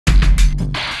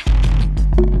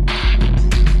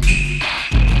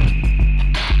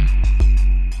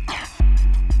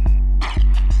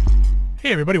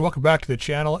Hey everybody, welcome back to the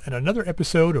channel and another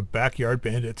episode of Backyard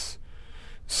Bandits.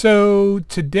 So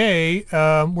today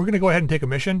we're going to go ahead and take a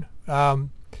mission and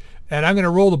I'm going to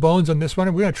roll the bones on this one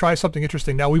and we're going to try something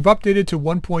interesting. Now we've updated to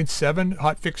 1.7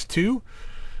 hotfix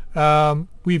 2.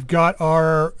 We've got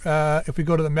our, if we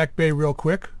go to the mech bay real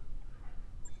quick,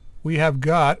 we have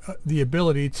got the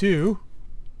ability to,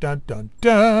 dun dun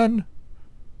dun,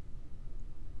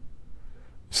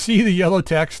 see the yellow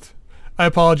text. I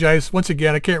apologize. Once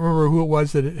again, I can't remember who it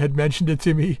was that had mentioned it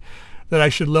to me that I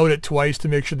should load it twice to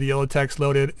make sure the yellow text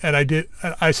loaded. And I did.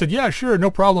 I said, yeah, sure, no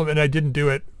problem. And I didn't do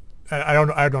it. I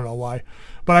don't know why.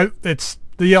 But it's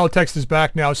the yellow text is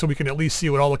back now, so we can at least see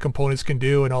what all the components can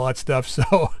do and all that stuff.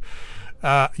 So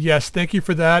yes, thank you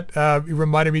for that. You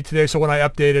reminded me today. So when I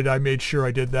updated, I made sure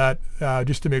I did that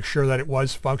just to make sure that it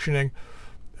was functioning.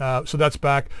 So that's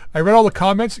back. I read all the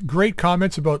comments. Great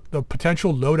comments about the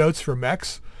potential loadouts for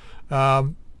mechs.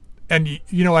 And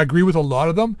you know, I agree with a lot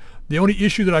of them. The only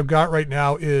issue that I've got right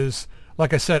now is,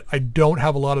 like I said, I don't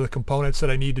have a lot of the components that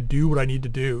I need to do what I need to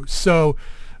do. So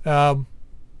while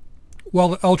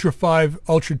the Ultra 5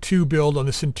 Ultra 2 build on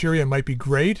the Centurion might be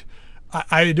great,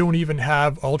 I don't even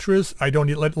have Ultras. I don't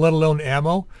need, let alone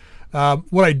ammo.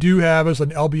 What I do have is an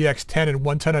LBX-10 and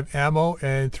 1 ton of ammo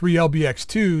and 3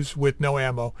 LBX-2s with no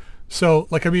ammo. So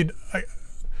like, I mean,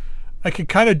 I can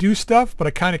kind of do stuff, but I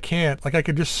kind of can't. Like I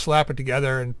could just slap it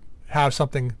together and have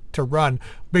something to run,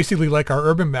 basically like our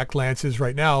urban mech lance is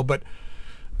right now. But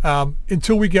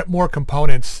until we get more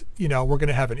components, you know, we're going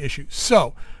to have an issue.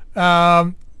 So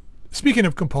speaking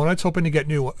of components, hoping to get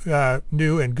new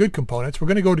and good components, we're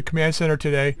going to go to Command Center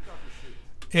today.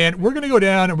 And we're going to go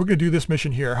down and we're going to do this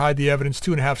mission here, hide the evidence,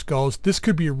 2.5 skulls. This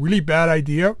could be a really bad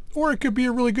idea or it could be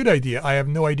a really good idea. I have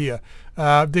no idea.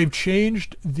 They've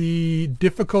changed the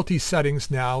difficulty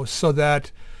settings now so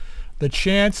that the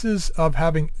chances of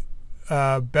having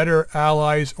better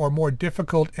allies or more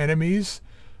difficult enemies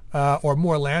or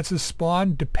more lances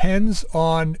spawn depends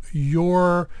on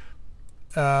your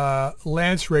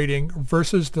lance rating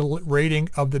versus the rating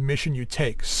of the mission you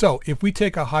take. So if we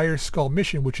take a higher skull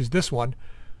mission, which is this one,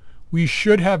 we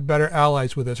should have better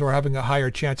allies with us or having a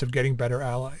higher chance of getting better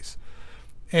allies.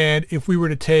 And if we were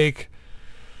to take,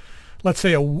 let's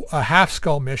say, a half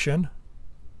skull mission,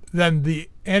 then the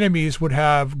enemies would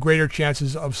have greater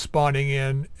chances of spawning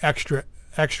in extra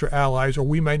allies, or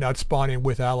we might not spawn in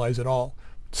with allies at all.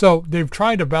 So they've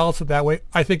tried to balance it that way.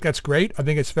 I think that's great. I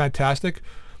think it's fantastic.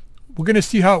 We're going to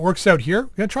see how it works out here.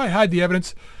 We're going to try and hide the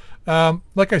evidence.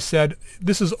 Like I said,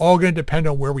 this is all going to depend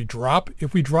on where we drop.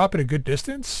 If we drop at a good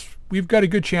distance, we've got a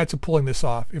good chance of pulling this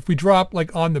off. If we drop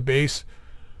like on the base,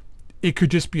 it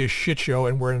could just be a shit show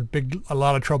and we're in a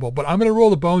lot of trouble. But I'm going to roll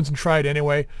the bones and try it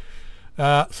anyway.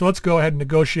 So let's go ahead and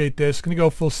negotiate this. Going to go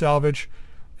full salvage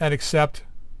and accept.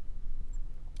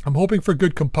 I'm hoping for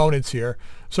good components here.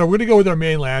 So we're going to go with our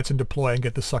main lance and deploy and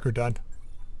get the sucker done.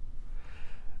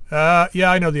 Yeah,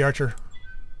 I know the archer.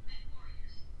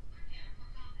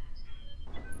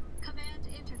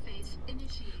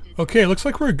 Okay, looks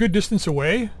like we're a good distance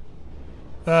away.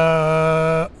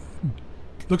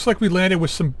 Looks like we landed with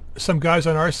some guys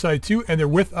on our side too, and they're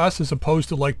with us as opposed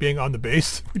to like being on the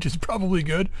base, which is probably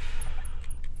good.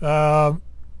 Honor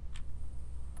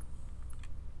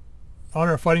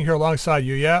fighting here alongside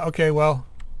you. Yeah, okay, well,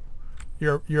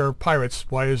 you're pirates.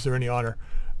 Why is there any honor?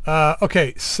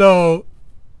 Okay, so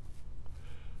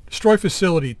destroy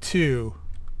facility 2.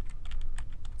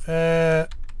 And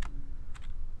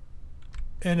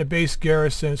a base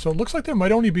garrison. So it looks like there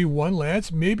might only be one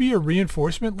lance, maybe a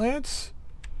reinforcement lance.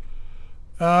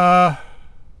 Yeah.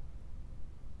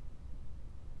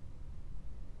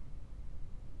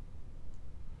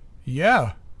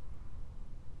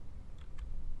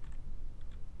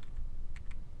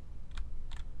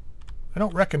 I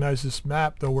don't recognize this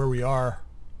map though where we are.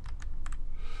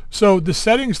 So the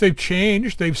settings they've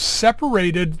changed. They've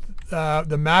separated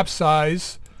the map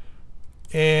size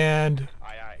and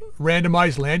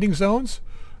randomized landing zones,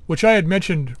 which I had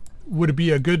mentioned would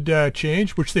be a good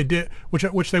change, which they did,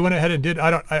 which they went ahead and did.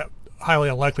 Highly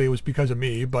unlikely it was because of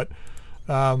me, but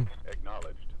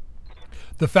acknowledged.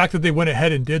 The fact that they went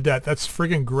ahead and did that, that's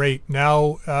friggin' great.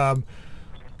 Now,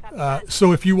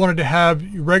 so if you wanted to have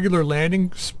regular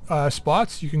landing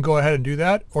spots, you can go ahead and do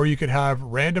that, or you could have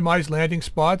randomized landing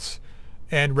spots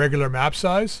and regular map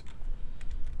size.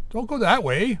 Don't go that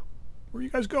way. Where are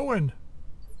you guys going?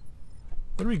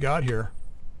 What do we got here?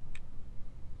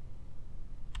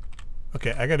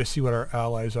 Okay, I got to see what our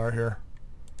allies are here.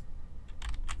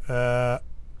 Where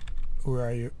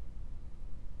are you?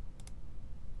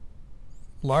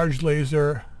 Large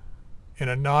laser in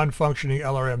a non-functioning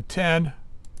LRM-10.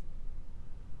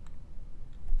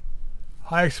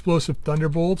 High explosive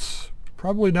thunderbolts.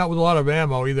 Probably not with a lot of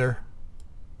ammo either.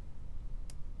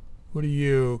 What are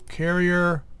you?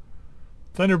 Carrier.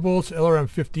 Thunderbolts,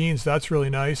 LRM-15s. That's really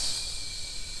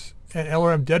nice. And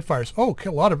LRM Deadfires. Oh, a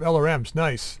lot of LRMs.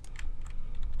 Nice.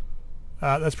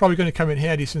 That's probably going to come in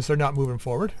handy since they're not moving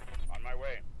forward. On my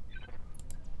way.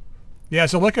 Yeah,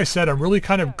 so like I said, I'm really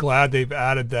kind of glad they've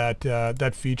added that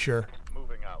that feature.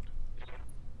 Moving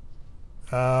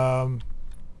out.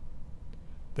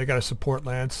 They got a support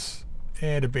lance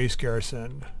and a base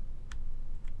garrison.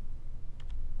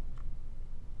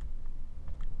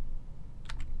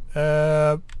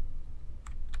 Where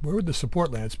would the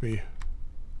support lance be?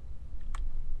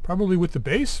 Probably with the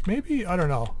base, maybe? I don't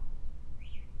know.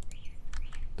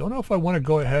 Don't know if I want to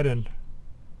go ahead and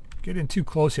get in too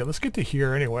close yet. Let's get to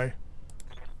here anyway.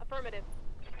 Affirmative.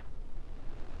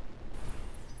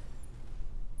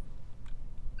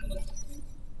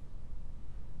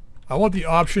 I want the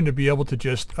option to be able to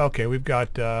just... Okay, we've got...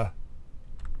 so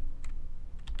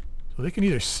they can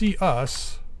either see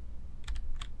us...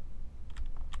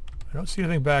 I don't see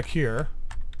anything back here.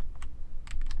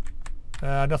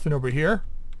 Nothing over here.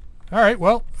 Alright,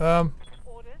 well,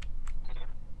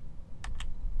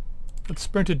 let's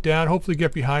sprint it down. Hopefully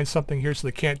get behind something here so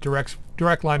they can't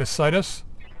direct line of sight us.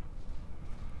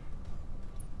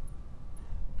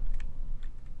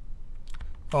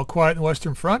 All quiet in the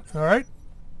Western Front. Alright.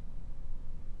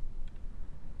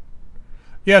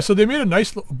 Yeah, so they made a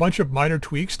nice bunch of minor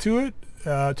tweaks to it,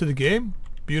 to the game.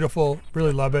 Beautiful.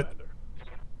 Really love it.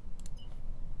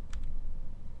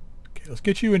 Okay, let's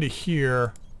get you into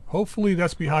here. Hopefully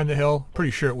that's behind the hill.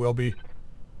 Pretty sure it will be.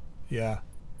 Yeah.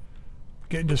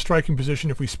 Get into striking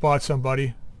position if we spot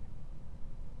somebody.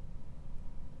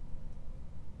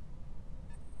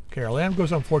 Okay, our lamb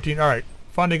goes on 14. Alright,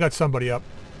 finally got somebody up.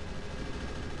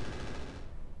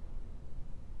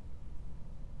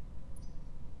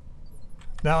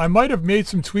 Now I might have made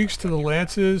some tweaks to the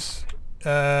lances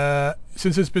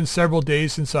since it's been several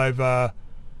days since I've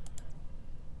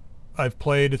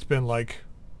played. It's been like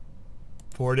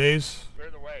 4 days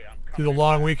through the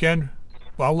long weekend.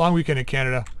 Well, long weekend in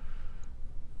Canada.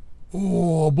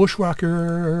 Oh,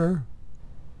 bushwhacker.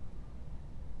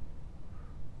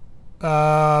 Do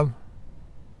I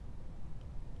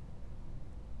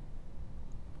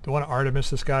want to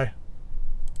Artemis this guy?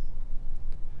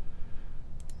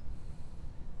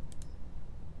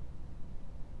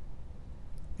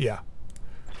 Yeah.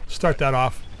 Start that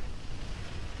off.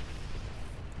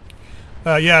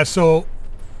 Yeah, so...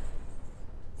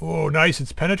 Oh, nice.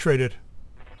 It's penetrated.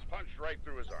 Punched right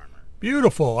through his armor.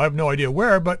 Beautiful. I have no idea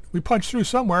where, but we punched through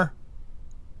somewhere.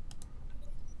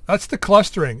 That's the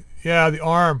clustering. Yeah, the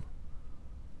arm.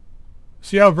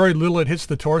 See how very little it hits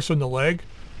the torso and the leg?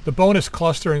 The bonus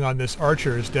clustering on this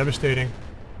archer is devastating.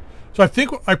 So I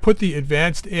think I put the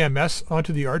advanced AMS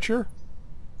onto the archer,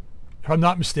 if I'm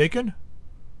not mistaken.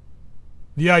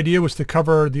 The idea was to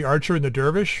cover the archer and the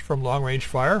dervish from long-range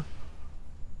fire.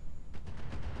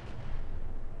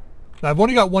 Now, I've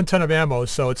only got 1 ton of ammo,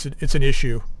 so it's an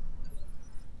issue.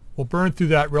 We'll burn through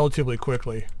that relatively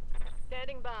quickly.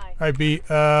 Standing by. All right, B.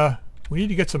 We need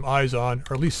to get some eyes on,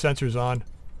 or at least sensors on.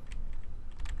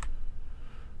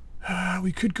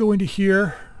 We could go into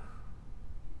here.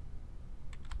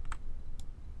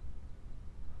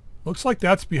 Looks like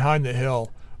that's behind the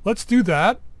hill. Let's do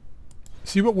that.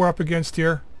 See what we're up against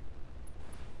here.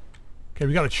 Okay,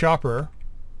 we got a chopper.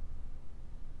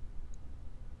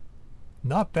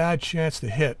 Not bad chance to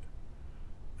hit.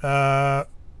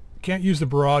 Can't use the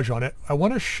barrage on it. I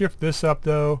want to shift this up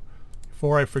though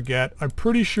before I forget. I'm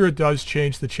pretty sure it does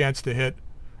change the chance to hit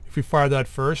if we fire that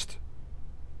first.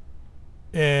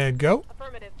 And go.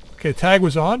 Affirmative. Okay, tag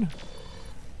was on.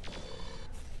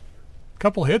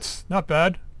 Couple hits, not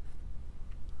bad.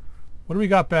 What do we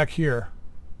got back here?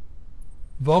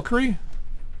 Valkyrie?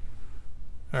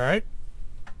 Alright.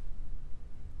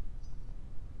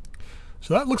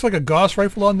 So that looks like a Gauss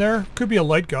rifle on there. Could be a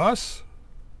light Gauss.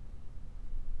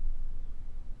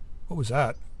 What was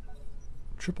that?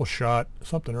 Triple shot.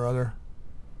 Something or other.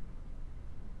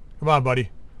 Come on, buddy.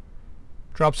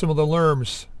 Drop some of the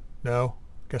lerms. No.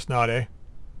 Guess not, eh?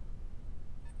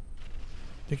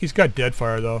 I think he's got dead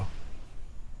fire, though.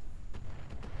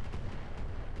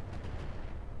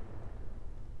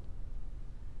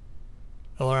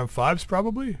 LRM-5s,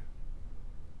 probably?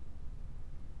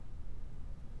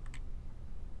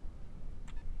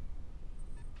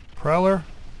 Prowler.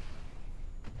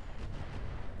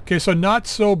 Okay, so not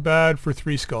so bad for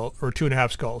 3 skulls, or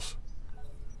 2.5 skulls.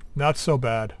 Not so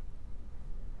bad.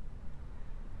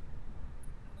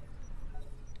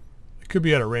 It could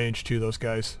be out of range too, those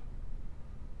guys.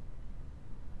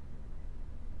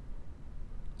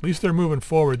 At least they're moving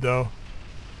forward, though.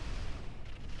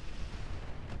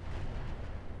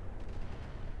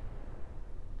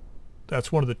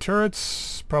 That's one of the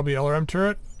turrets. Probably LRM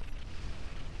turret.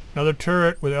 Another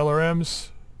turret with LRMs.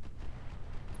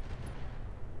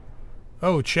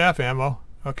 Oh, chaff ammo.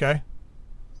 Okay.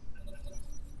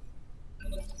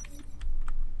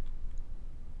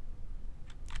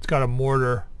 It's got a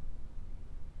mortar.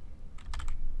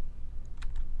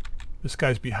 This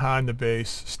guy's behind the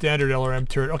base. Standard LRM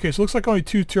turret. Okay, so it looks like only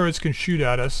 2 turrets can shoot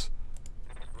at us.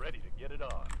 Ready to get it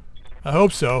on. I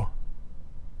hope so.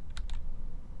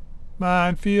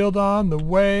 Minefield on the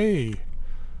way.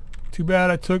 Too bad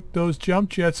I took those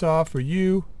jump jets off for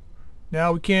you.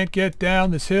 Now we can't get down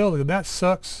this hill. That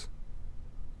sucks.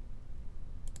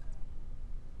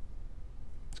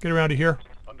 Let's get around to here.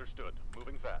 Understood.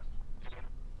 Moving fast.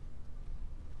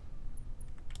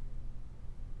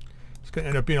 It's going to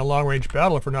end up being a long-range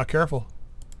battle if we're not careful.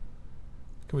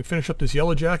 Can we finish up this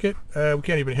yellow jacket? We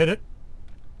can't even hit it.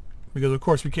 Because of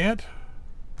course we can't.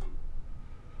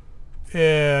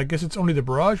 I guess it's only the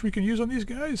barrage we can use on these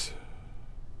guys.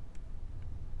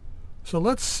 So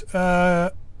let's,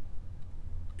 if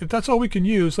that's all we can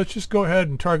use, let's just go ahead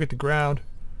and target the ground.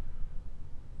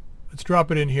 Let's drop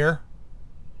it in here.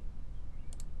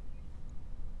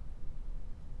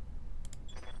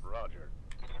 Roger.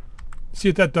 See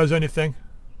if that does anything.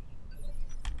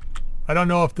 I don't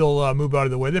know if they'll move out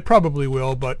of the way. They probably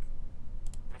will, but...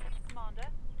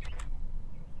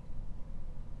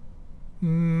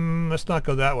 let's not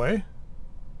go that way.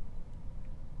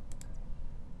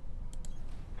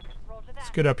 Let's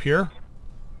get up here.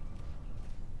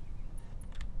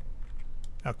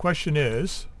 Now, question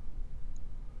is,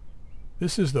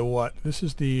 this is the what? This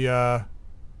is the,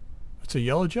 that's a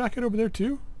yellow jacket over there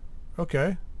too?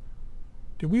 Okay.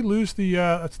 Did we lose the,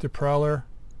 that's the Prowler.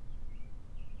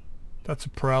 That's a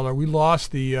Prowler. We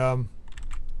lost the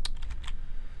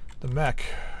mech.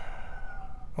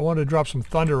 I wanted to drop some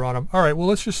thunder on him. Alright, well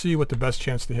let's just see what the best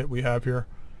chance to hit we have here.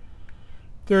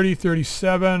 30,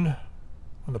 37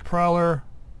 on the Prowler.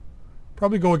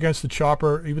 Probably go against the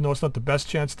chopper, even though it's not the best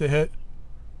chance to hit.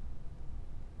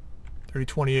 30,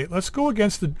 28. Let's go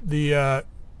against the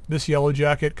this yellow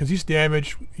jacket, because he's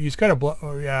damaged. He's got a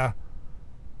oh yeah.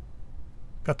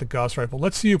 Got the Gauss rifle.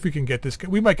 Let's see if we can get this guy.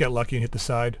 We might get lucky and hit the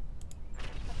side.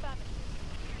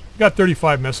 Got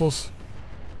 35 missiles.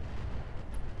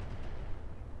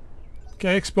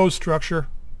 Okay, exposed structure.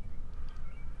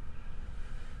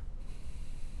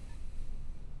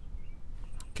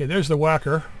 Okay, there's the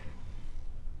whacker.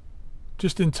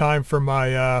 Just in time for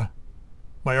my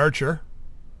my archer.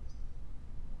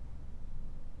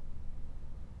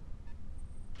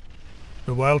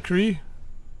 The Valkyrie.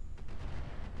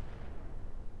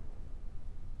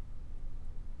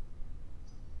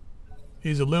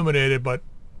 He's illuminated, but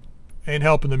ain't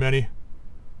helping them any.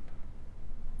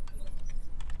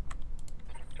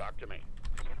 Talk to me.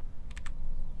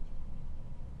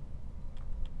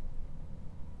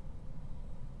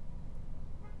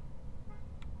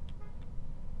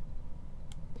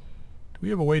 Do we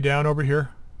have a way down over here?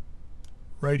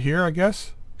 Right here, I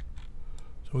guess?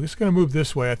 So we're just going to move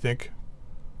this way, I think.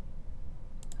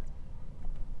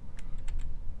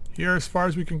 Here, as far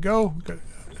as we can go. Got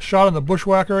a shot on the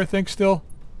bushwhacker, I think, still.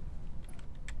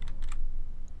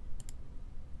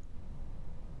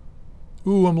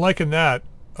 Ooh, I'm liking that.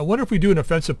 I wonder if we do an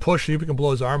offensive push, see if we can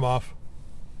blow his arm off.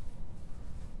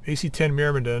 AC-10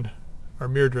 Myrmidon. Or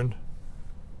Myrdrin.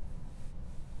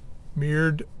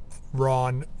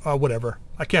 Myrdron. Whatever.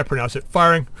 I can't pronounce it.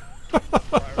 Firing.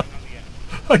 Firing on the end.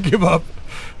 I give up.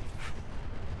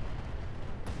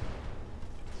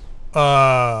 What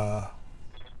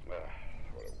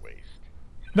a waste.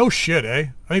 No shit, eh?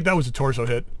 I think that was a torso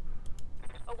hit.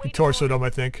 He Await torsoed order. him, I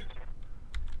think.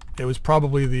 It was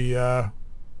probably the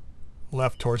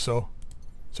left torso.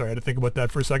 Sorry, I had to think about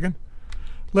that for a second.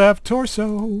 Left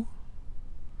torso.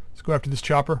 Let's go after this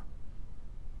chopper.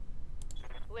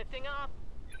 Lifting off.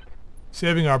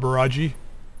 Saving our barrage. We've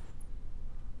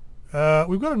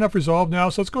got enough resolve now,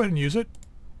 so let's go ahead and use it.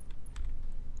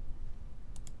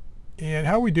 And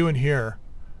how are we doing here?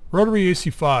 Rotary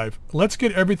AC-5. Let's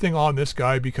get everything on this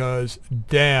guy because,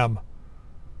 damn.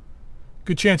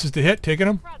 Good chances to hit. Taking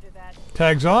him. Roger that.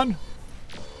 Tags on.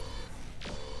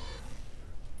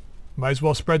 Might as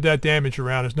well spread that damage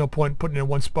around. There's no point in putting it in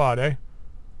one spot, eh?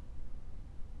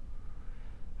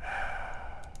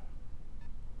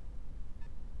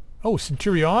 Oh,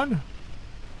 Centurion.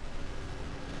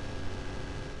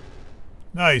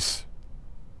 Nice.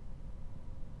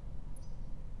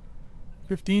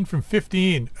 15 from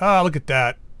 15. Ah, look at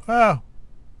that. Ah,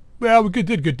 well, we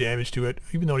did good damage to it,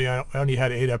 even though I only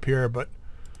had 8 up here, but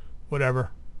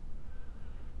whatever.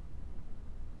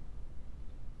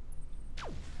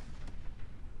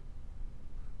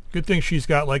 Good thing she's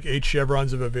got like 8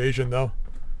 chevrons of evasion though.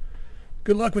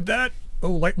 Good luck with that.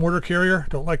 Oh, light mortar carrier.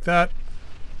 Don't like that.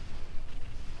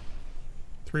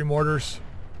 3 mortars.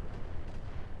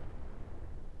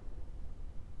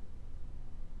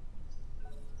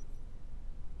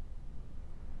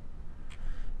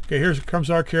 Okay, here comes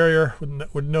our carrier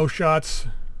with no shots.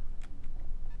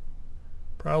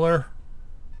 Prowler.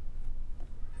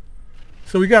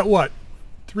 So we got what?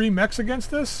 3 mechs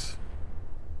against us?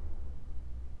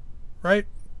 Right?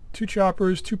 2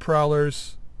 choppers, 2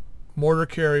 prowlers, mortar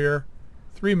carrier,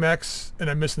 3 mechs, and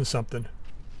I'm missing something.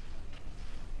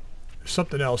 There's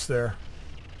something else there.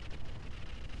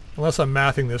 Unless I'm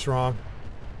mathing this wrong.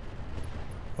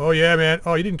 Oh yeah, man.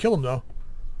 Oh, you didn't kill him though.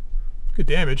 Good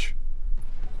damage.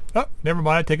 Oh, never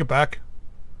mind. I take it back.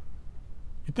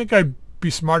 You'd think I'd be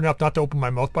smart enough not to open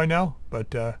my mouth by now,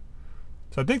 but so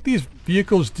I think these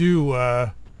vehicles do.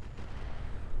 I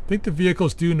think the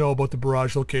vehicles do know about the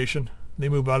barrage location. They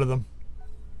move out of them.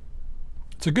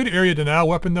 It's a good area to now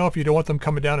weapon though if you don't want them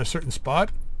coming down a certain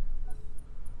spot.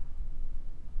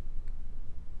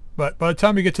 But by the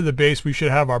time we get to the base, we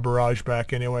should have our barrage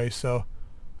back anyway, so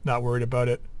not worried about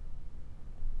it.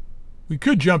 We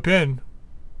could jump in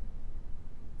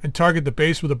and target the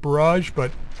base with a barrage,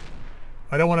 but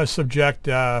I don't want to subject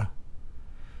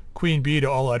Queen Bee to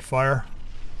all that fire.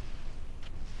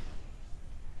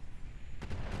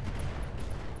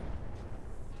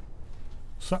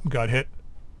 Something got hit.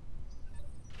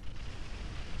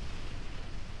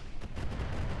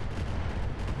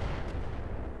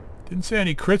 Didn't say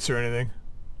any crits or anything.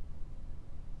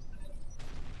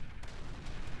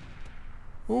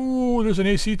 Ooh, there's an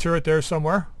AC turret there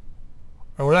somewhere.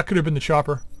 Oh, well, that could have been the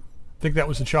chopper. I think that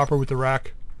was the chopper with the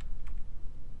rack.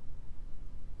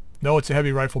 No, it's a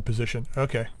heavy rifle position.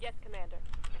 Okay. Yes, Commander.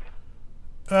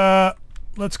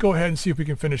 Let's go ahead and see if we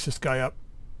can finish this guy up.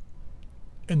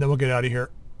 And then we'll get out of here.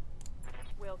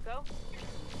 Will go.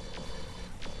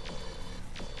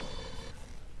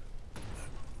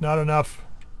 Not enough.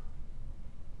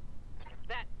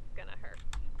 That's gonna hurt.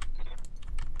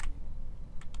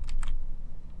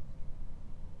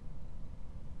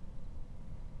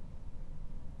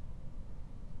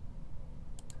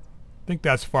 I think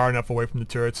that's far enough away from the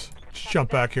turrets. Just jump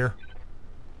back here.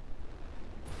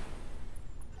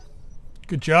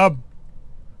 Good job.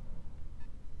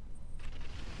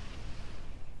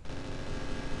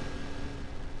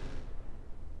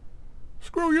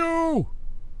 Screw you!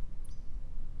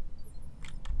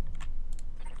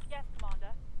 Yes,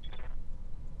 Commander.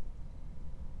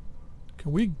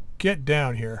 Can we get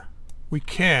down here? We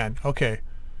can. Okay.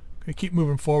 Gonna keep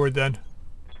moving forward then.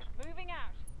 Moving out.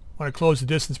 Want to close the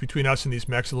distance between us and these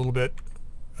mechs a little bit.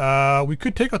 We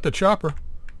could take out the chopper.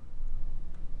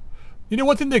 You know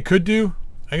one thing they could do?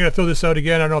 I'm going to throw this out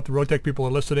again. I don't know if the Roguetech people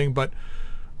are listening, but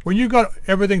when you got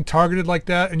everything targeted like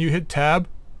that and you hit tab,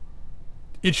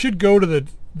 it should go to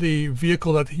the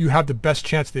vehicle that you have the best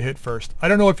chance to hit first. I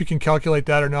don't know if you can calculate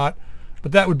that or not,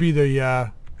 but that would be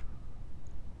the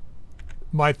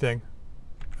my thing.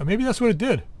 Maybe that's what it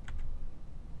did.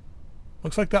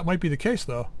 Looks like that might be the case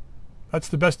though. That's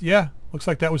the best. Yeah, looks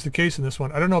like that was the case in this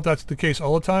one. I don't know if that's the case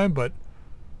all the time, but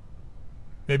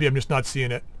maybe I'm just not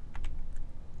seeing it.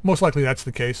 Most likely that's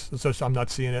the case. It's just I'm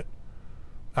not seeing it.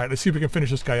 Alright, let's see if we can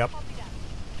finish this guy up.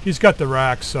 He's got the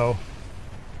rack, so...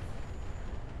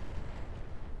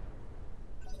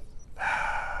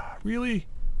 Really?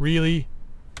 Really?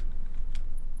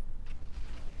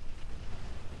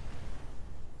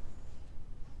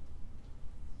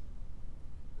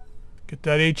 Get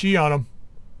that HE on him.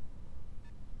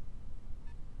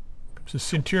 Comes the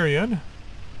Centurion.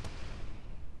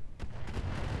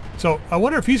 So, I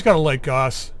wonder if he's got a like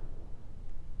us.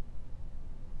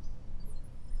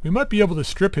 We might be able to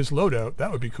strip his loadout.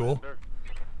 That would be cool.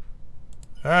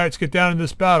 Alright, let's get down in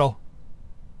this battle.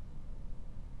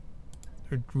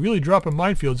 They're really dropping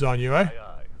minefields on you, eh? Aye,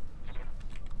 aye.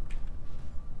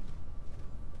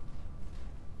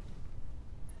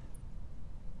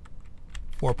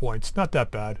 4 points. Not that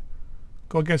bad.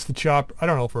 Go against the chop. I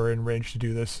don't know if we're in range to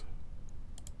do this.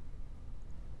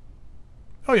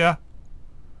 Oh yeah.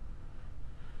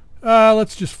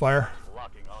 Let's just fire.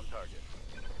 Locking on target.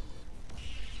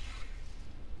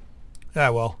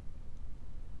 Ah, well.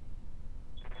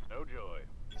 No joy.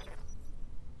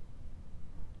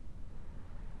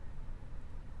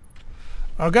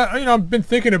 I've been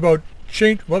thinking about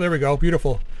well, there we go.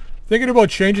 Beautiful. Thinking about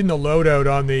changing the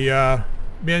loadout on the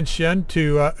Mianshen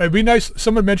to it'd be nice.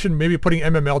 Someone mentioned maybe putting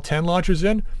MML-10 launchers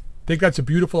in. I think that's a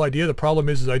beautiful idea. The problem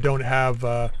is I don't have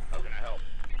How can I help?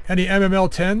 Any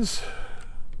MML-10s?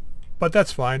 But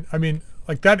that's fine. I mean,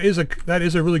 like that is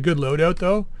a really good loadout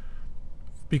though,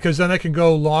 because then I can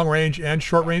go long range and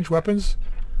short range weapons,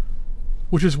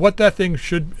 which is what that thing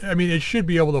should. I mean, it should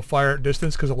be able to fire at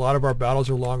distance because a lot of our battles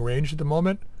are long range at the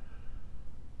moment.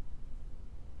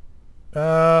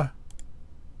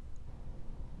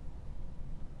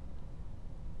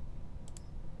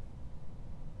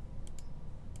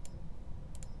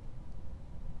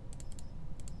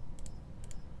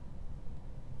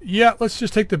 Yeah, let's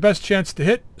just take the best chance to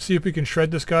hit. See if we can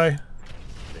shred this guy.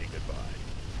 Say goodbye.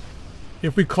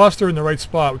 If we cluster in the right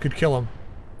spot, we could kill him.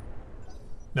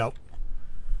 No.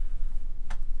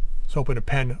 Let's open a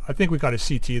pen. I think we got a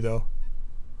CT though.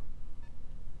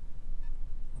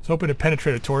 Let's hoping to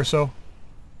penetrate a torso.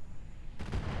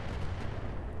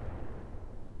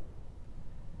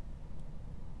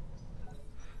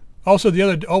 Also the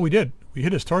other... Oh, we did. We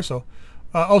hit his torso.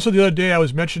 Also the other day I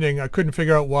was mentioning I couldn't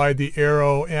figure out why the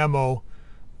arrow ammo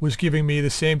was giving me the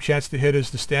same chance to hit as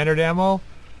the standard ammo.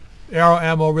 Arrow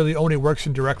ammo really only works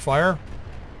in direct fire.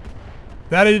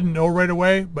 That I didn't know right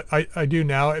away, but I do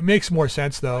now. It makes more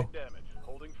sense though. Damage.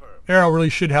 Holding firm. Arrow really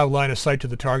should have line of sight to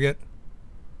the target.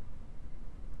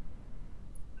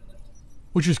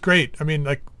 Which is great. I mean,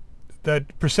 like,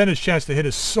 that percentage chance to hit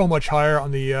is so much higher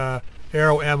on the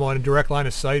arrow ammo and a direct line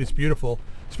of sight. It's beautiful.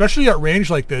 Especially at range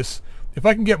like this. If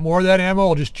I can get more of that ammo,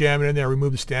 I'll just jam it in there,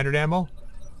 remove the standard ammo.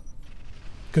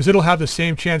 Because it'll have the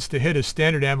same chance to hit as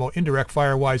standard ammo indirect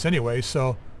fire wise anyway,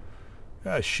 so...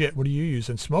 shit, what are you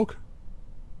using? Smoke?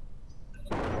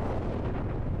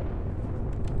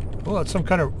 Well, that's some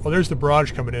kind of... Oh, there's the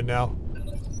barrage coming in now.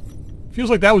 Feels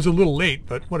like that was a little late,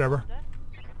 but whatever.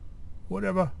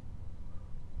 Whatever.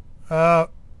 How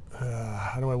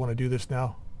do I want to do this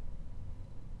now?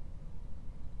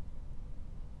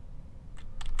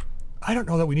 I don't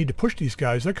know that we need to push these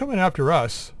guys. They're coming after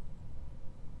us.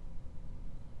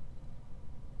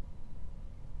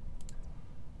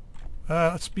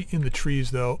 Let's be in the trees,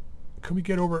 though. Can we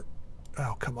get over...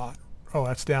 Oh, come on. Oh,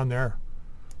 that's down there.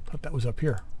 Thought that was up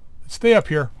here. Let's stay up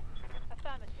here.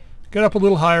 Get up a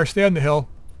little higher. Stay on the hill.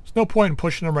 There's no point in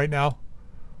pushing them right now.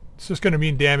 It's just going to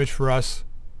mean damage for us.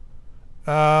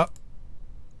 Do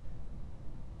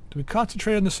we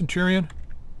concentrate on the Centurion?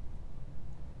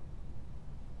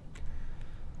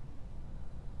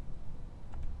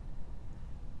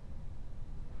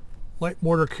 Light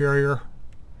mortar carrier.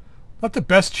 Not the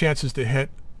best chances to hit.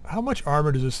 How much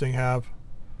armor does this thing have?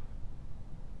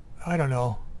 I don't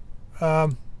know.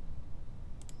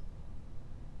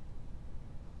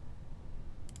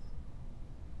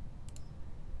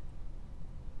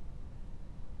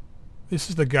 This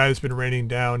is the guy that's been raining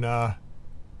down.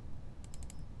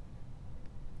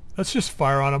 Let's just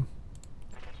fire on him.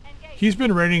 He's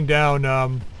been raining down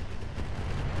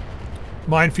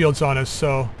minefields on us,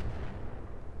 so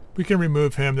we can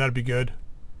remove him. That'd be good.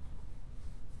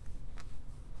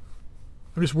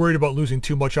 I'm just worried about losing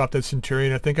too much off that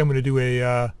Centurion. I think I'm going to do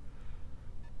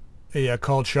a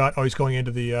called shot. Oh, he's going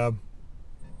into the...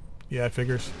 yeah, it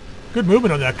figures. Good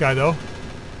movement on that guy, though.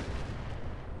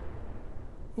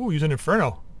 Ooh, he's an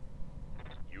Inferno.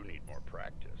 You need more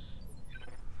practice.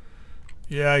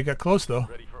 Yeah, he got close, though.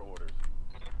 Ready for orders.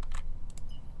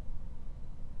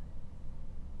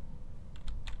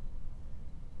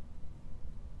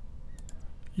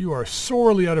 You are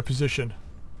sorely out of position.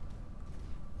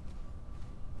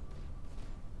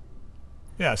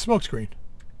 Yeah, smokescreen.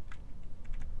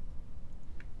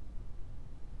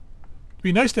 It'd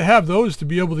be nice to have those to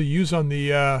be able to use on the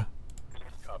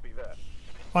Copy that.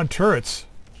 on turrets.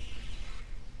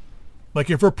 Like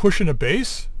if we're pushing a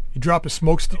base, you drop a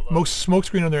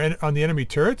smokescreen on the enemy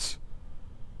turrets.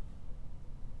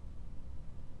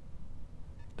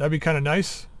 That'd be kind of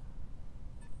nice.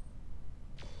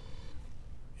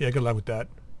 Yeah, good luck with that.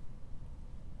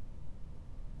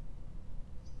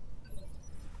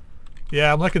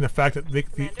 Yeah, I'm liking the fact that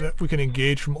that we can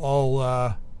engage from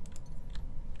all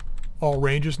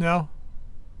ranges now.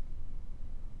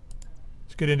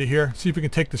 Let's get into here. See if we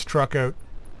can take this truck out.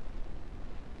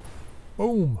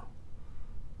 Boom.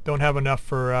 Don't have enough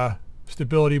for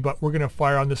stability, but we're going to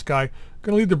fire on this guy.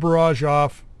 Going to leave the barrage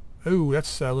off. Ooh,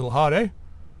 that's a little hot, eh?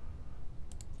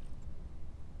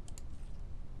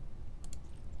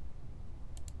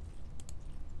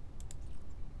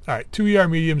 Alright, 2 ER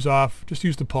mediums off. Just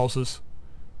use the pulses.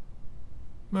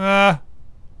 It's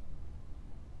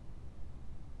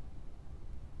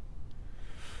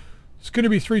going to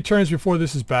be 3 turns before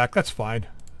this is back. That's fine.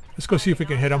 Let's go see if we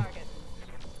can hit him.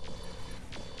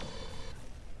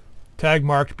 Tag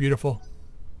marked. Beautiful.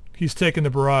 He's taking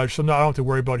the barrage, so I don't have to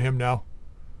worry about him now.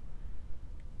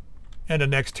 And the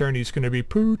next turn he's going to be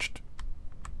pooched.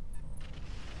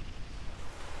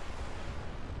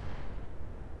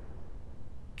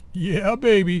 Yeah,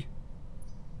 baby.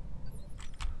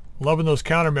 Loving those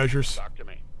countermeasures. Talk to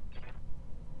me.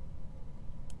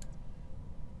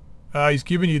 He's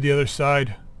giving you the other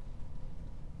side.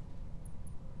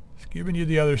 He's giving you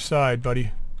the other side,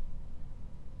 buddy.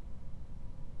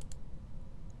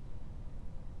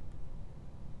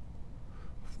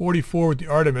 .44 with the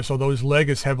Artemis, although his leg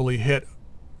is heavily hit.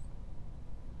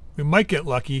 We might get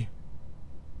lucky.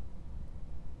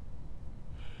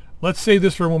 Let's save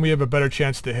this for when we have a better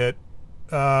chance to hit.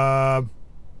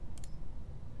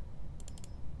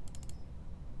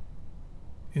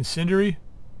 Incendiary.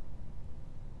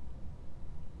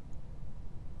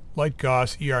 Light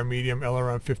Gauss, ER medium, L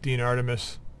around 15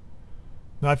 Artemis.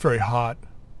 Not very hot.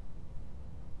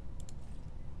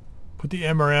 Put the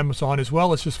MRMs on as well.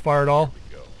 Let's just fire it all.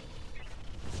 Go.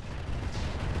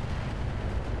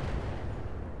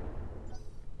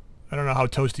 I don't know how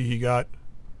toasty he got.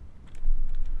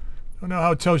 Don't know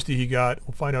how toasty he got.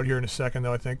 We'll find out here in a second,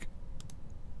 though, I think.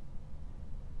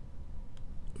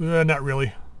 Not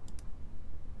really.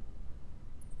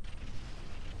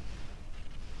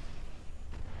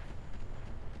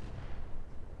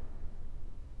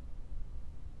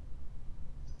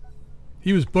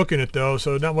 He was booking it, though,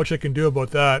 so not much I can do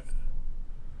about that.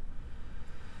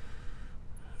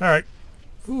 Alright.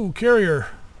 Ooh, carrier.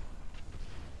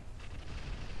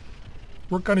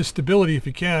 Work on his stability if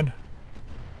you can.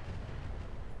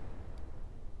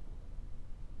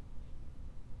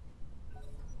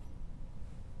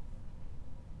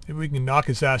 Maybe we can knock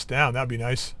his ass down. That'd be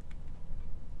nice.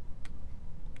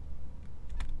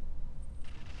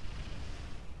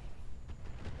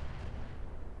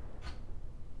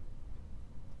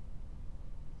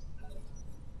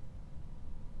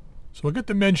 So we'll get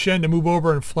the Menshen to move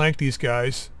over and flank these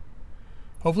guys.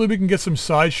 Hopefully we can get some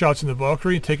side shots in the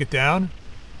Valkyrie and take it down.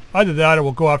 Either that or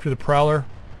we'll go after the Prowler.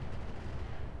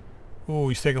 Oh,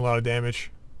 he's taking a lot of damage.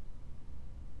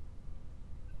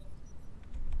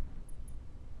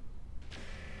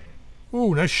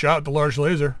 Ooh, nice shot with the large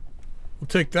laser. We'll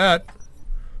take that.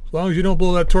 As long as you don't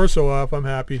blow that torso off, I'm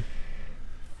happy.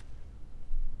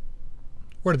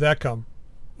 Where did that come?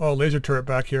 Oh, laser turret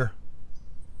back here.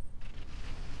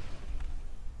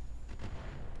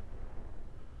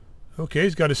 Okay,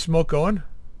 he's got his smoke going.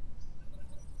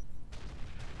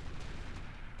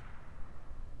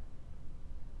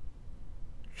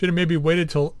 Should have maybe waited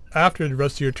till after the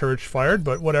rest of your turrets fired,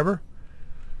 but whatever.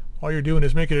 All you're doing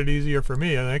is making it easier for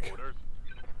me, I think. Orders.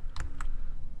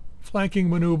 Flanking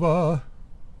maneuver.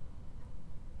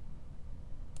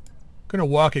 Gonna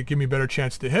walk it, give me a better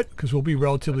chance to hit, because we'll be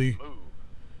Move.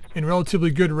 in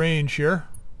relatively good range here.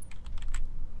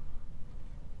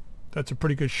 That's a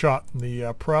pretty good shot in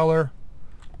the Prowler.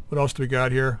 What else do we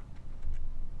got here?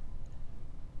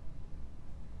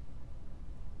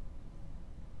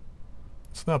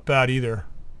 It's not bad either.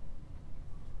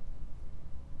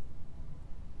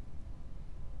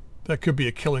 That could be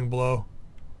a killing blow.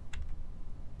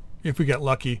 If we get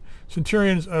lucky.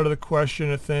 Centurion's out of the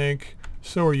question, I think.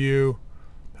 So are you.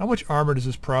 How much armor does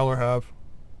this Prowler have?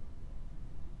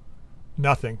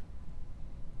 Nothing.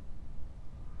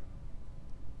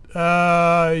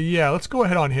 Yeah, let's go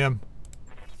ahead on him.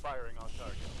 Firing on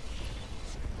target.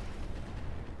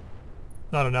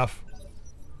 Not enough.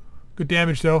 Good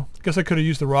damage, though. Guess I could have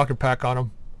used the rocket pack on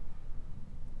him.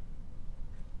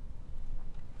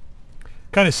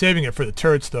 Kind of saving it for the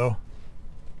turrets, though.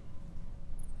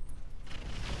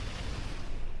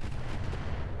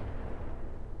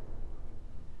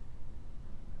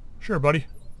 Sure, buddy.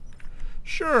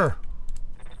 Sure.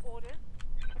 Orders.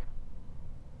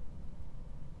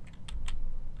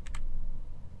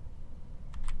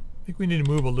 I think we need to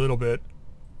move a little bit.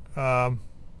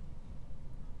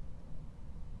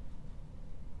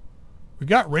 We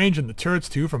got range in the turrets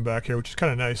too from back here, which is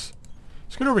kind of nice.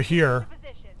 Let's get over here.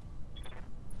 Position.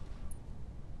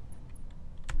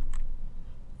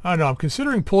 I don't know. I'm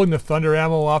considering pulling the thunder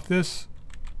ammo off this.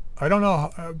 I don't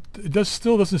know. It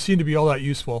still doesn't seem to be all that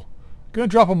useful. Gonna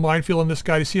drop a minefield on this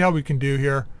guy to see how we can do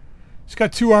here. He's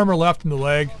got 2 armor left in the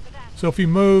leg, so if he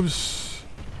moves,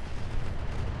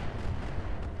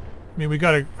 I mean, we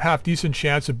got a half decent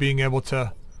chance of being able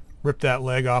to rip that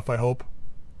leg off, I hope.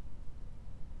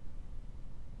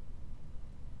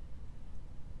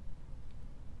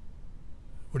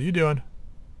 What are you doing?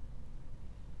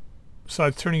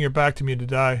 Besides turning your back to me to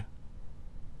die.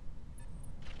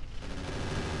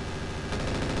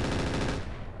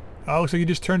 Oh, looks like he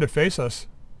just turned to face us.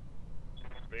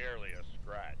 Barely a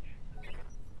scratch.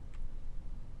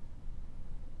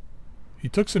 He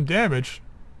took some damage.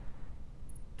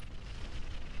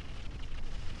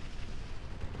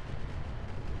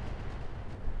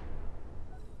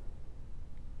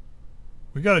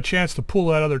 We got a chance to pull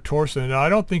that other Torsen. Now, I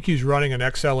don't think he's running an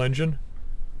XL engine.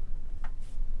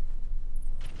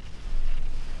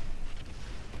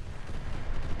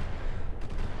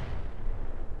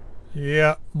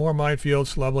 Yeah, more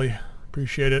minefields. Lovely.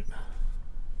 Appreciate it.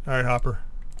 All right, Hopper.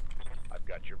 I've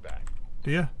got your back.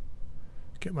 Do ya?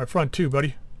 Get my front too,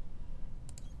 buddy.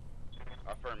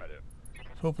 Affirmative.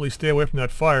 Hopefully stay away from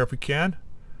that fire if we can.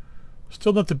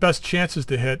 Still not the best chances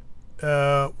to hit.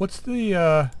 What's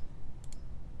the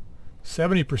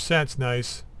 70%'s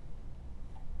nice.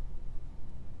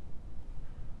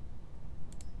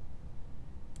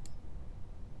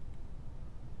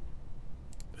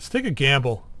 Let's take a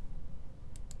gamble.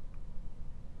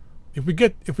 If we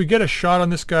get a shot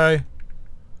on this guy,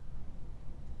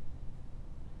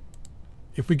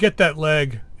 if we get that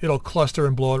leg, it'll cluster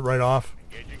and blow it right off.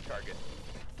 Engaging target.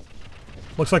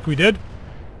 Looks like we did.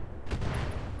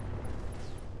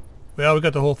 Well, we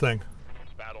got the whole thing.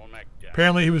 Battle mech down.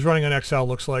 Apparently he was running an XL,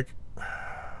 looks like.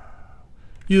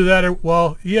 Either that or,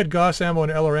 well, he had Gauss ammo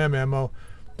and LRM ammo.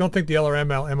 Don't think the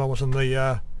LRM ammo was on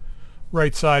the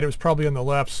right side. It was probably on the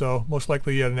left, so most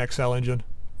likely he had an XL engine.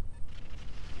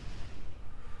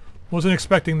 Wasn't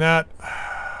expecting that.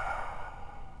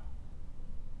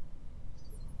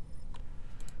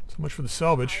 So much for the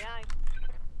salvage. Aye,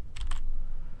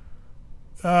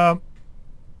 aye.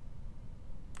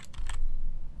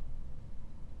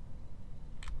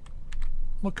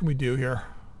 What can we do here?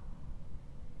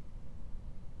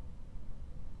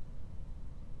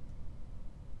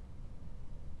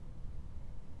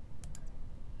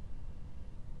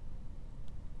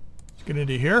 Let's get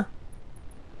into here.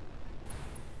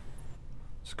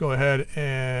 Let's go ahead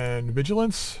and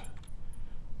vigilance.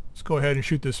 Let's go ahead and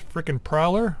shoot this frickin'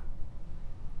 prowler.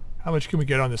 How much can we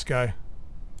get on this guy?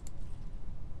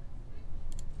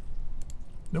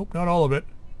 Nope, not all of it.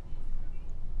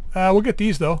 We'll get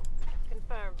these though.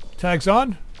 Confirmed. Tags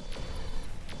on.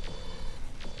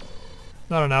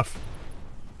 Not enough.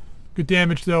 Good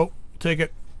damage though. Take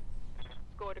it.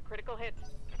 Scored a critical hit.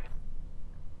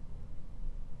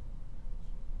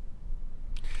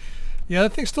 Yeah,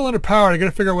 that thing's still underpowered. I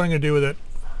gotta figure out what I'm gonna do with it.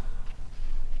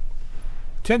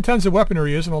 10 tons of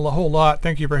weaponry isn't a whole lot.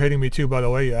 Thank you for hitting me too, by the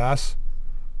way, you ass.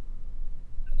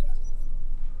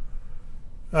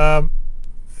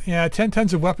 Yeah, 10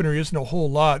 tons of weaponry isn't a whole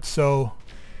lot, so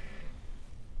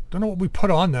don't know what we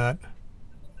put on that.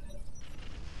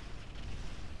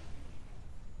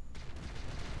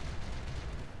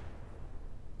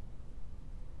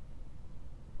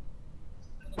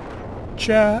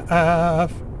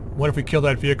 Chaff. What if we kill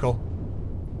that vehicle?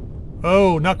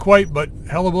 Oh, not quite, but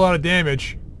hell of a lot of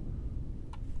damage.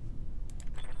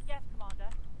 Yes, Commander.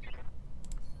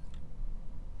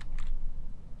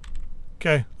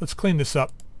 Okay, let's clean this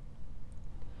up.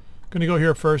 Gonna go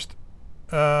here first.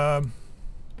 Gonna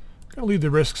leave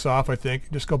the risks off, I think.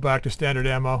 Just go back to standard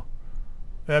ammo.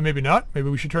 Maybe not. Maybe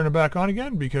we should turn it back on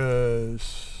again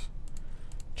because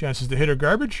chances to hit are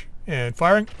garbage. And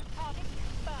firing. Target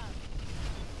confirmed.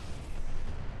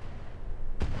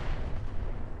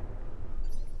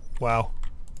 Wow.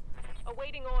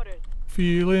 Awaiting orders.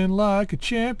 Feeling like a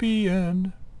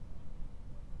champion.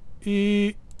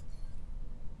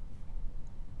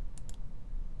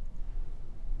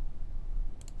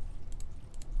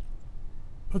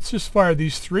 Let's just fire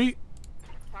these 3.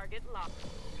 Target locked.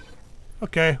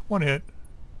 Okay, 1 hit.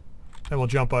 Then we'll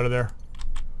jump out of there.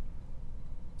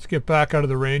 Let's get back out of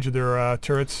the range of their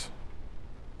turrets.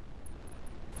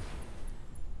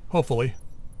 Hopefully.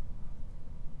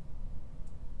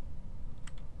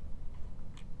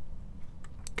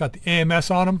 Got the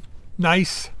AMS on them.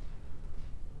 Nice.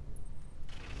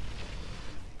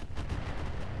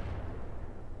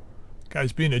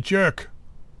 Guy's being a jerk.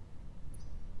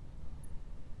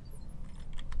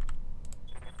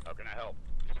 How can I help?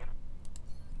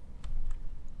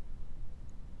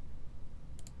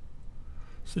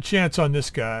 What's the chance on this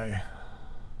guy?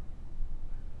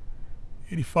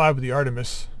 85 with the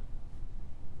Artemis.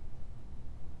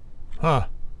 Huh.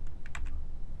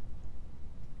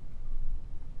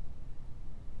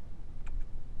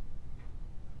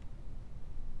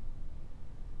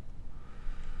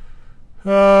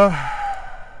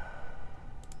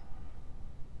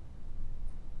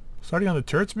 Starting on the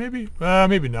turrets, maybe?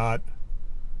 Maybe not.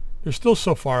 They're still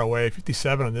so far away.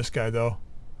 57 on this guy, though.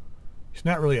 He's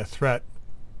not really a threat.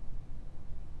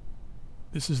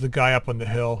 This is the guy up on the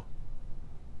hill.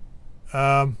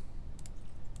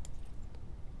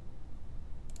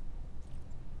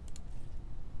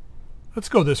 Let's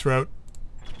go this route.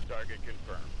 Target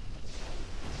confirmed.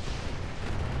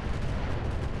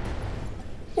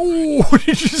 Oh,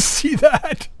 did you see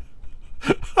that?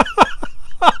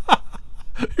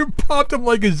 popped him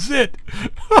like a zit.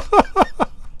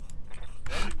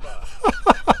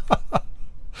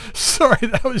 Sorry,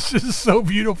 that was just so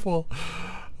beautiful.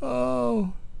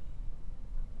 Oh,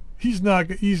 he's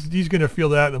gonna feel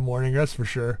that in the morning, that's for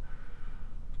sure.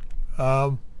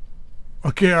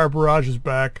 Okay, our barrage is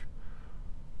back.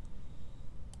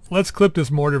 Let's clip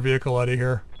this mortar vehicle out of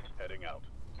here. Heading out.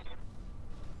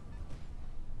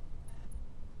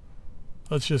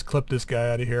 Let's just clip this guy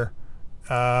out of here.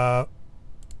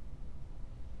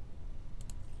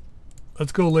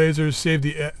 Let's go lasers. Save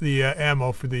the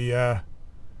ammo for the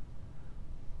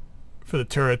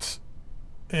turrets.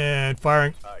 And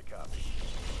firing. I copy.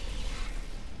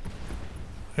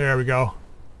 There we go.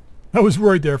 I was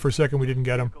worried there for a second we didn't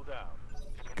get him. Vehicle down.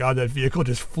 God, that vehicle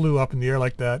just flew up in the air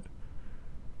like that.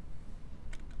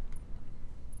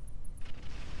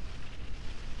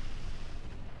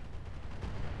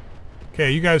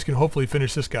 Okay, you guys can hopefully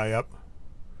finish this guy up.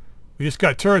 We just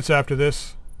got turrets after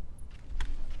this.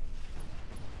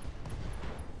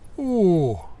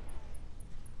 Ooh.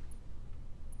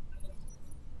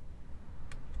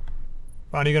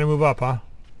 Finally gonna move up, huh?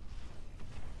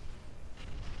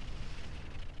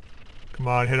 Come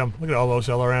on, hit him. Look at all those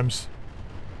LRMs.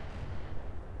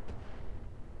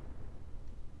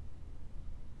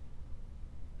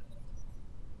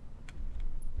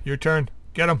 Your turn.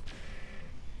 Get him.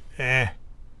 Eh.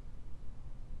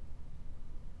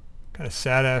 What kind of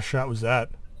sad ass shot was that?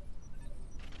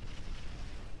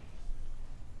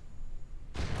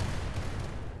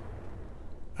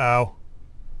 Ow.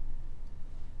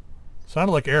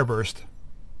 Sounded like airburst.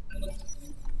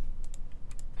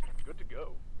 Good to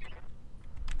go.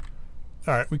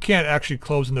 Alright, we can't actually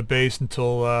close in the base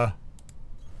until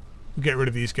we get rid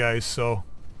of these guys, so...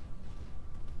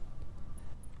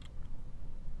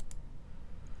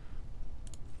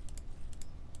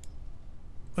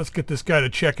 Let's get this guy to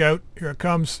check out. Here it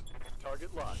comes.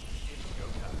 Target locked. It's go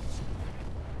time.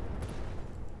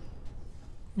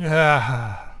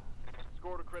 Yeah.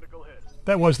 Scored a critical hit.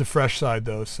 That was the fresh side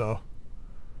though, so...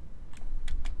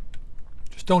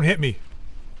 Just don't hit me.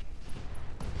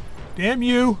 Damn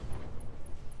you!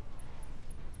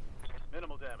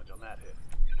 Minimal damage on that hit.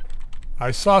 I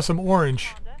saw some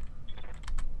orange. Commander.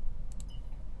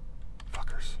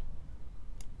 Fuckers.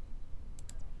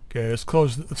 Okay, let's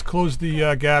close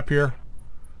the gap here.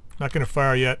 Not gonna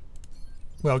fire yet.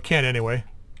 Well, can't anyway.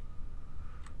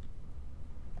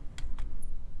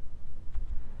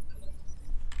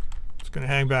 Just gonna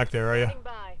hang back there, are you? Standing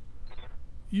by.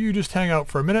 You just hang out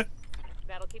for a minute.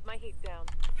 That'll keep my heat down.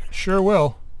 Sure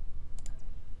will.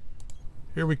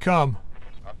 Here we come.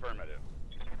 Affirmative.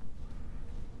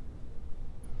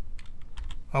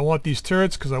 I want these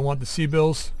turrets because I want the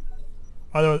C-bills.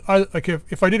 Like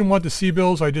if I didn't want the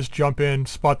C-bills, I just jump in,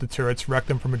 spot the turrets, wreck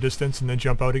them from a distance, and then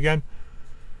jump out again.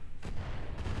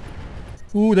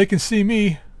 Ooh, they can see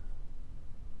me.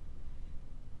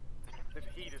 This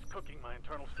heat is cooking my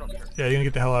internal structure. Yeah, you're gonna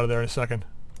get the hell out of there in a second.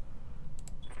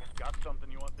 Got something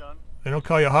you want done? They don't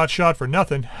call you a hot shot for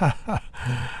nothing.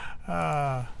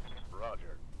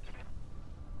 Roger.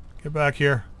 Get back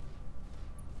here.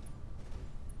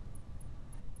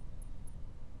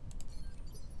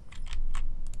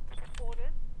 Orders.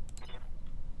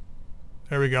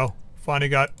 There we go. Finally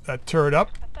got that turret up.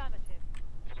 Affirmative.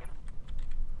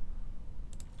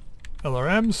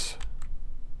 LRMs.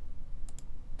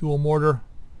 Dual mortar.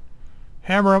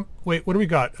 Hammer 'em. Wait, what do we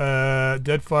got?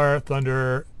 Deadfire,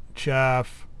 Thunder,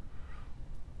 Chaff.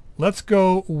 Let's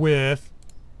go with...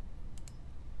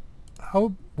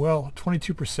 How... Well,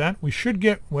 22%. We should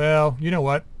get... Well, you know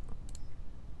what?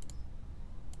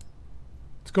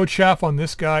 Let's go Chaff on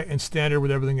this guy and Standard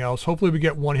with everything else. Hopefully we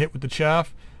get one hit with the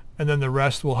Chaff, and then the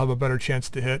rest will have a better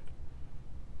chance to hit.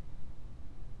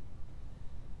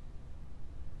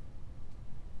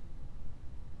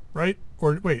 Right?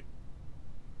 Or, wait.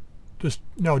 Just...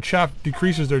 No, Chaff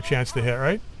decreases their chance to hit,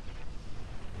 right?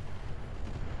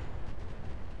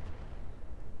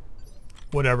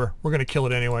 Whatever. We're going to kill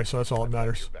it anyway, so that's all that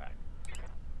matters. Back.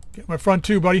 Get my front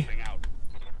too, buddy. Moving out.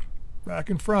 Back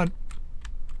in front.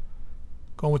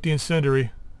 Going with the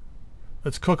incendiary.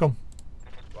 Let's cook them.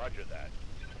 Roger that.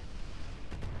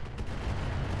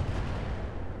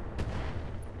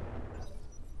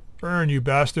 Burn, you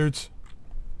bastards.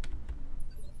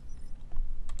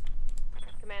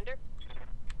 Commander.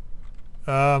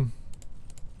 Let's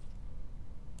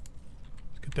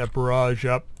get that barrage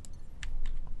up.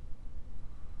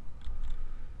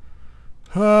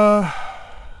 It's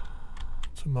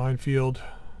a minefield.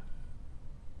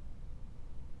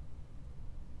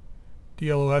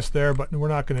 DLOS there, but we're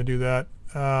not going to do that.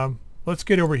 Let's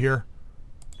get over here.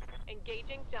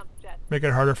 Engaging jump jet. Make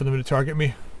it harder for them to target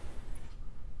me.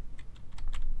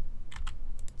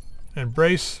 And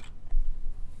brace.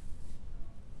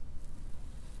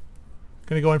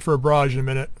 Gonna go in for a barrage in a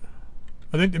minute.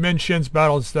 I think the Min Shin's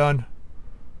battle is done.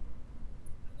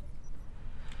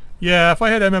 Yeah, if I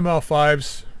had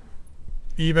MML5s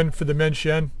even for the Min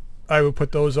Shin, I would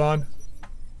put those on.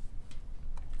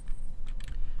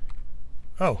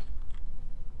 Oh.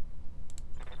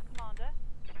 Commander.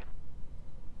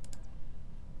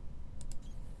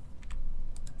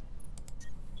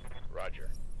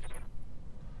 Roger.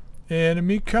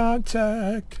 Enemy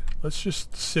contact. Let's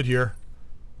just sit here.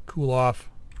 Cool off.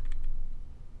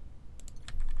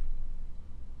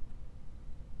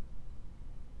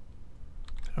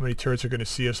 How many turrets are going to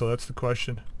see us? So that's the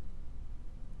question.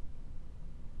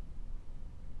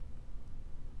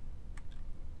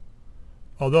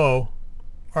 Although,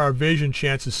 our evasion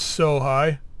chance is so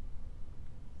high.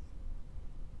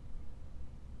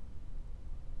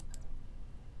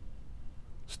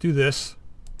 Let's do this.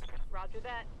 Roger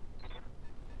that.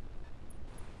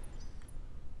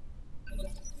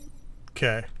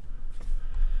 Okay.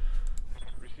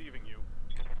 Receiving you.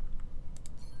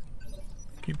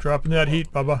 Keep dropping that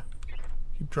heat, Bubba.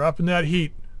 Keep dropping that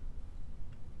heat.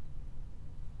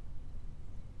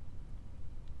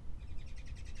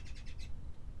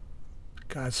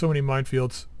 God, so many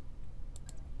minefields.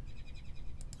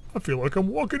 I feel like I'm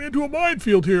walking into a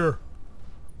minefield here.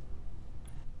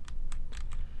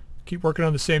 Keep working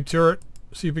on the same turret.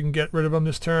 See if we can get rid of them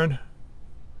this turn.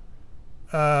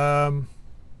 Back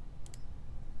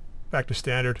to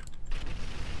standard.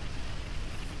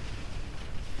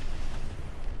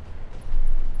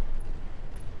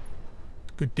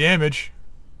 Good damage.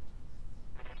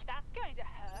 That's going to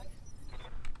hurt.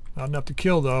 Not enough to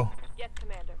kill, though. Yes,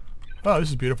 Commander. Oh, this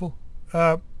is beautiful.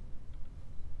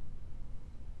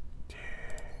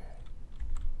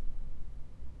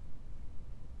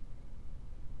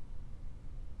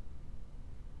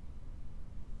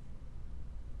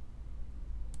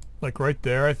 Like right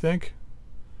there, I think,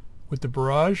 with the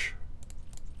barrage.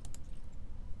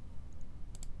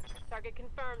 Target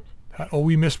confirmed. Oh,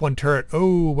 we missed one turret.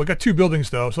 Oh, we got two buildings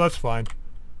though, so that's fine.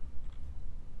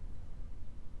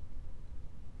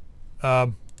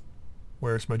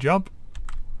 Where's my jump?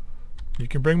 You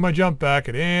can bring my jump back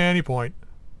at any point.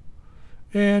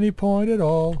 Any point at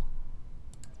all.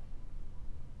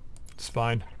 It's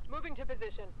fine. Moving to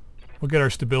position. We'll get our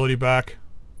stability back.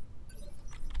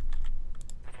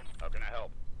 How can I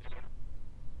help?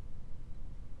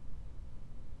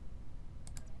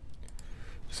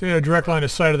 See a direct line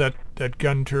of sight of that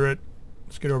gun turret.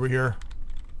 Let's get over here.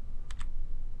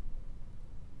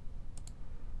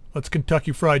 Let's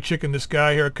Kentucky Fried Chicken this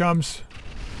guy. Here it comes.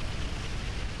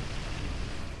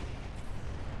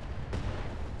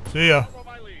 See ya. Follow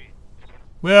my lead.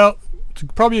 Well, it's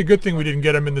probably a good thing we didn't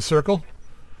get him in the circle.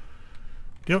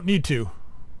 You don't need to.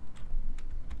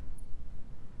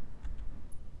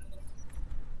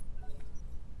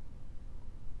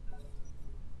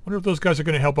 Wonder if those guys are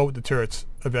going to help out with the turrets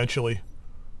eventually.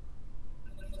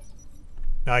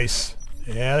 Nice.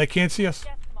 Yeah, they can't see us.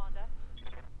 Yes, Commander.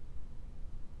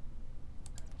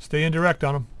 Stay indirect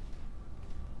on them.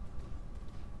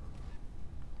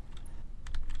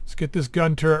 Let's get this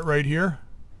gun turret right here.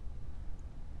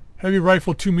 Heavy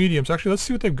rifle, 2 mediums. Actually, let's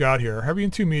see what they've got here. Heavy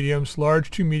and 2 mediums, large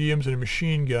 2 mediums, and a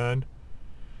machine gun.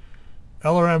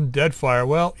 LRM deadfire.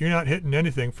 Well, you're not hitting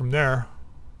anything from there.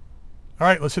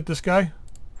 Alright, let's hit this guy.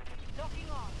 Locking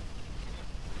on.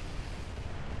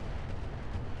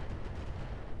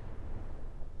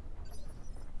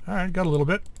 Alright, got a little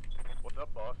bit. What's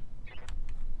up, boss?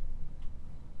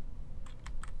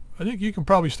 I think you can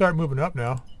probably start moving up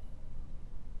now.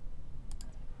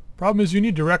 Problem is you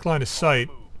need direct line of sight.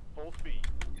 Move. Full speed.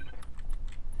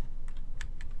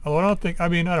 Oh, I don't think, I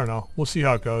don't know. We'll see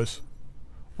how it goes.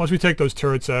 Once we take those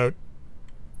turrets out,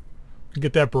 we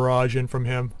get that barrage in from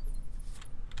him.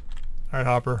 Alright,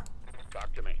 Hopper.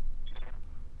 Talk to me.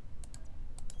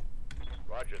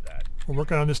 Roger that. We're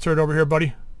working on this turret over here,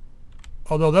 buddy.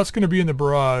 Although that's going to be in the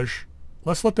barrage.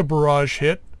 Let's let the barrage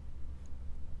hit.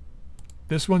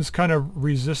 This one's kind of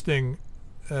resisting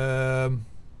us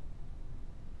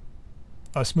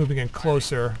moving in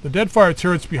closer. The deadfire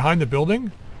turret's behind the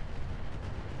building.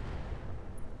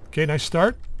 Okay, nice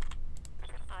start.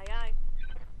 Aye, aye.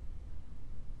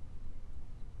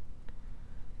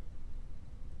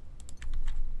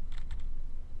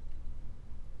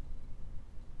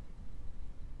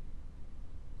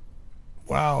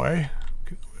 Wow, eh?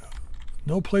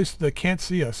 No place that can't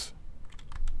see us.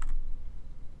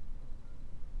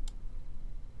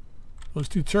 Those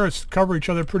two turrets cover each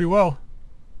other pretty well.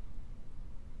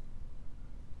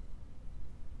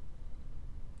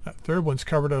 That third one's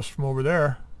covered us from over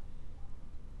there.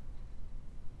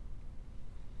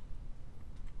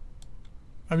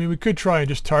 I mean, we could try and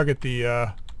just target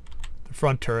the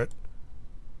front turret.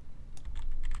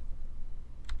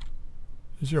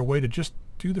 Is there a way to just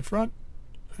do the front?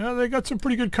 Yeah, they got some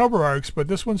pretty good cover arcs, but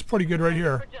this one's pretty good right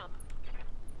here. For jump.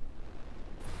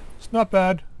 It's not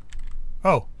bad.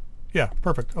 Oh, yeah,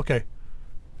 perfect. Okay.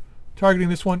 Targeting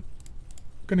this one.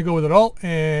 Gonna go with it all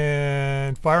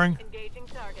and firing. Engaging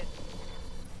target.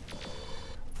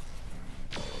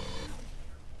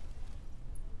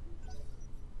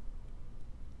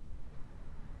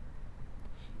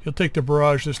 He'll take the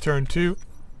barrage this turn too.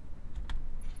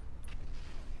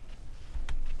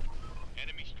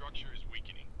 Enemy structure is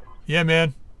weakening. Yeah,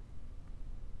 man.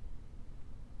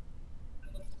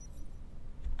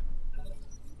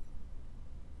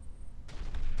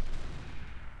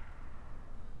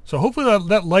 So hopefully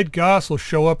that light gas will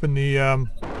show up in the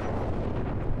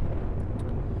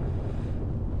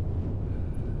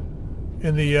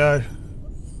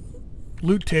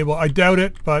loot table. I doubt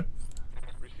it, but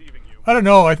Receiving you. I don't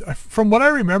know. From what I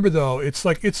remember though, it's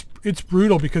like it's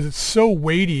brutal because it's so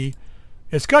weighty.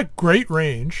 It's got great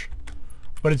range,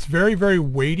 but it's very, very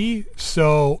weighty,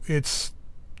 so it's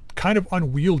kind of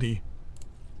unwieldy.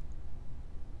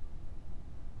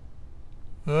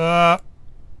 I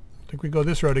think we go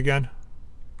this route again.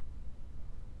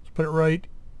 Let's put it right.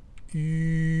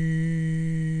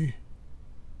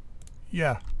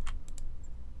 Yeah.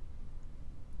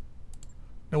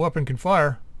 No weapon can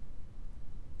fire.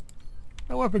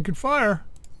 No weapon can fire.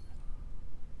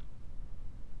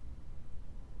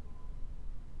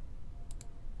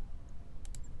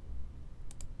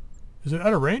 Is it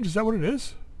out of range? Is that what it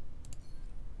is?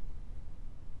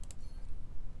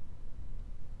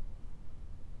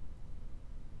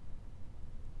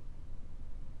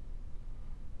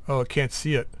 Oh, I can't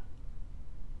see it.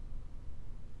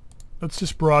 Let's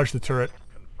just barrage the turret.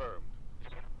 Confirmed.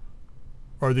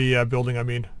 Or the building, I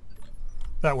mean.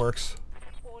 That works.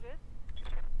 Orders.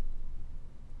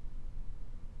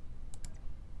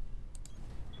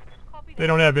 Copy They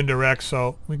don't have indirect,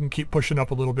 so we can keep pushing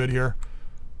up a little bit here.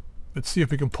 Let's see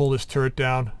if we can pull this turret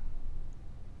down.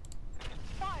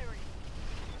 firing.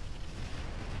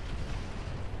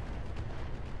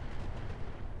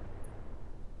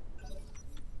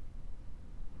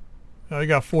 I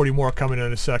got 40 more coming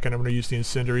in a second. I'm going to use the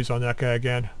incendiaries on that guy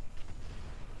again.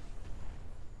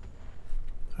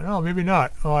 I don't know, maybe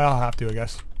not. Oh, I'll have to, I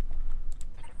guess.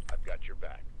 I've got your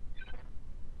back.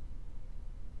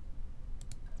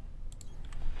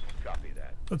 Copy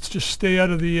that. Let's just stay out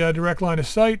of the direct line of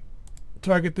sight.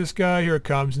 Target this guy. Here it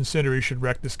comes. Incendiary should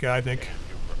wreck this guy, I think.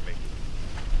 You for me.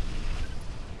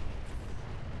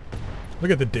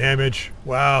 Look at the damage.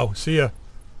 Wow. See ya.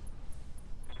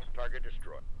 Target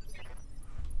destroyed.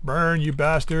 Burn, you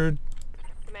bastard.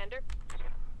 Commander.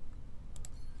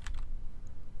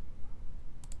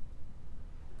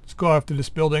 Let's go after this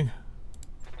building.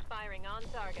 Firing on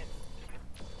target.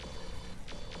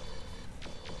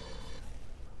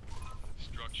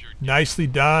 Structure Nicely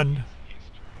done.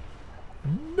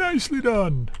 history. Nicely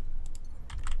done.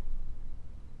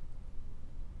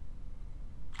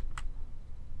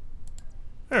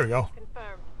 There we go.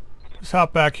 Confirmed. Let's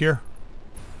hop back here.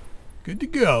 Good to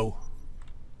go.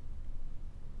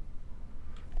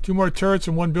 2 more turrets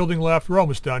and 1 building left. We're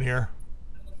almost done here.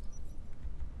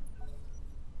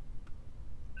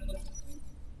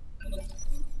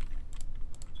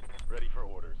 Ready for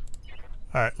orders.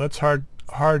 Alright, let's hard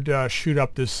shoot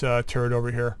up this turret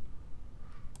over here.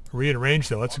 Are we in range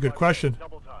though? That's a good question.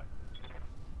 Double time.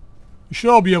 We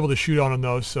should all be able to shoot on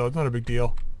those, so it's not a big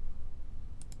deal.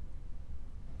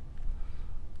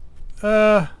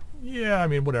 Yeah, I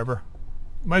mean, whatever.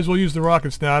 Might as well use the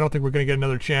rockets now. I don't think we're going to get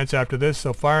another chance after this,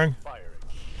 so firing. Firing.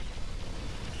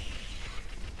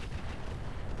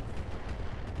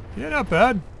 Yeah, not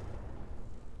bad. A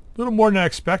little more than I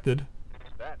expected.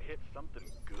 That hit something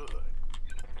good.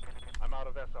 I'm out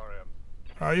of SRM.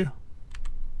 Are you?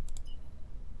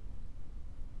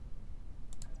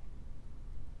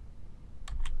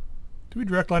 Do we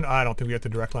direct line? I don't think we have to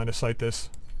direct line to sight this.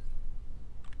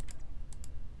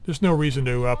 There's no reason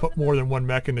to put more than 1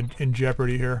 mech in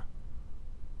jeopardy here.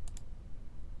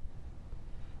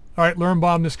 Alright, learn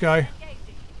bomb this guy.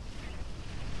 Engaging.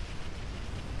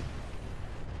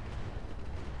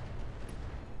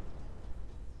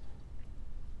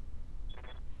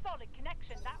 Solid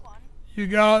connection, that one. You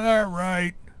got that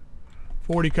right.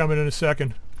 40 coming in a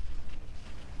second.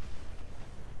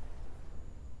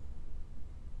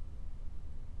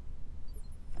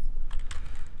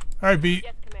 Alright, B.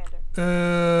 Yes,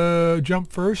 Commander.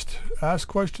 Jump first. Ask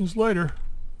questions later.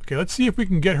 Okay, let's see if we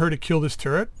can get her to kill this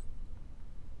turret.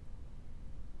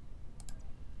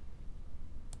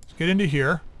 Let's get into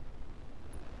here.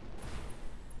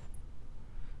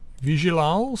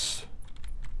 Vigilance.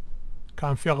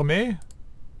 Confirmé.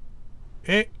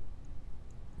 Et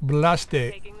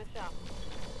blasté. Taking the shot.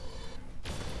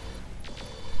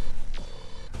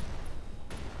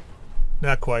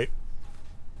 Not quite.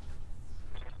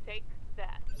 Take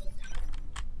that.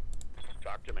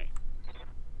 Talk to me.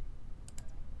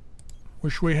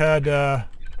 Wish we had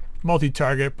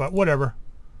multi-target, but whatever.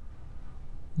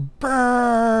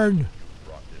 Burn!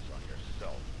 Brought this on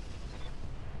yourself.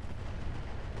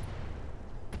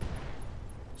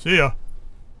 See ya.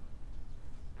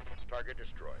 Target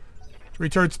destroyed. 3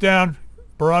 turrets down.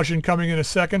 Barrage incoming in a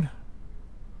second.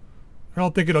 I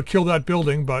don't think it'll kill that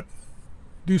building, but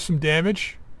do some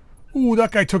damage. Ooh,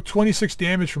 that guy took 26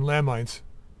 damage from landmines.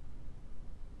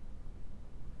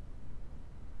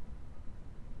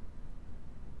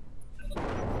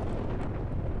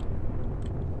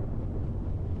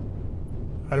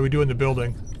 How do we do in the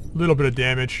building? A little bit of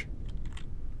damage.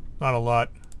 Not a lot.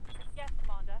 Yes,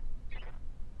 Commander.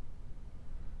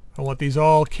 I want these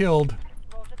all killed.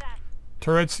 Roger that.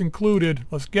 Turrets included.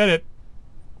 Let's get it.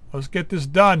 Let's get this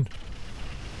done.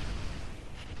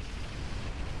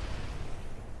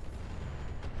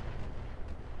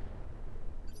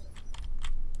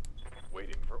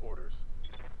 Waiting for orders.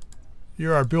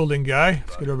 You're our building guy.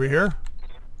 Let's get over here.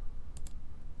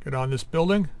 Get on this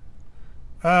building.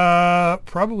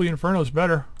 Probably Inferno's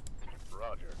better.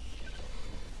 Roger.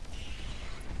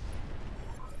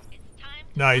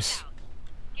 Nice.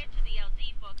 Get to the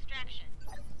LZ for extraction.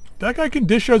 That guy can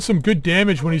dish out some good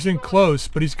damage when he's in close,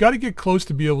 but he's got to get close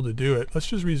to be able to do it. Let's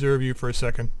just reserve you for a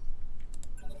second.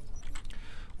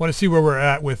 Want to see where we're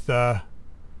at with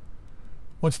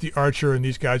once the archer and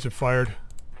these guys have fired.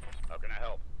 How can I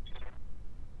help?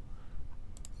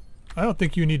 I don't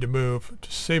think you need to move.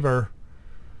 Just save our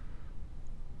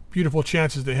beautiful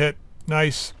chances to hit.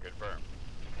 Nice. Confirm.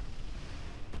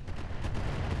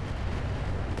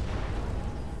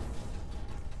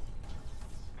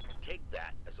 Take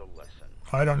that as a lesson.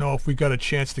 I don't know if we got a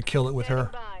chance to kill it with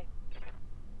her.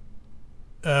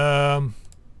 Standing by.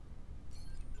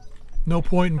 No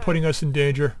point in putting us in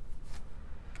danger.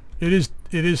 It is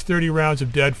 30 rounds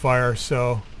of dead fire,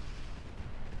 so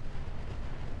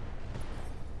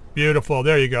beautiful.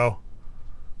 There you go.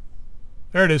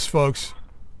 There it is, folks.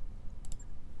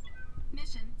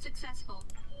 Mission successful.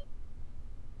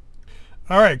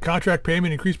 All right, contract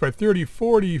payment increased by 30,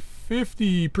 40,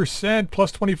 50%,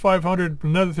 plus 2,500,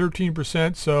 another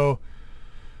 13%, so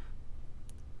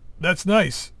that's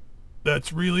nice.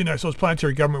 That's really nice. Those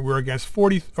planetary government we're against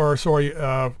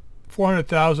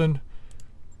 400,000,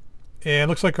 and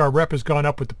looks like our rep has gone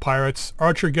up with the pirates.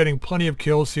 Archer getting plenty of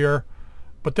kills here,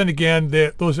 but then again,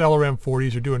 those LRM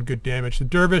 40s are doing good damage. The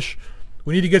Dervish,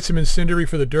 we need to get some incendiary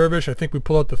for the Dervish. I think we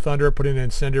pull out the Thunder, put in an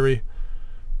incendiary.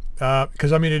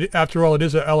 Because I mean, after all, it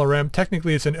is a LRM.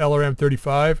 Technically, it's an LRM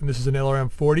 35, and this is an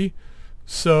LRM 40.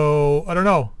 So I don't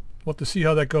know. We'll have to see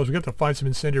how that goes. We have to find some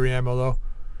incendiary ammo, though.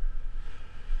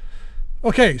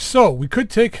 Okay, so we could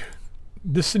take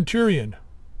the Centurion.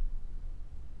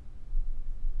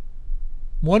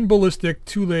 1 ballistic,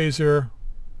 2 laser,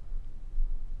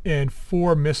 and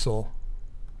 4 missile.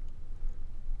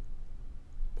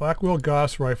 Blackwell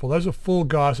Gauss rifle. That's a full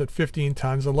Gauss at 15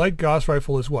 tons. The light Gauss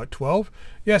rifle is what, 12?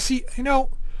 Yeah, see, you know,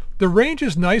 the range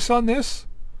is nice on this.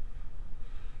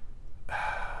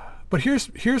 But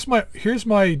here's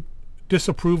my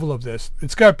disapproval of this.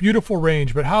 It's got beautiful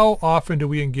range, but how often do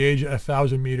we engage at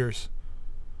 1,000 meters?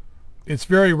 It's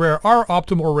very rare. Our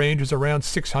optimal range is around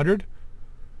 600.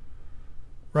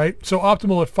 Right? So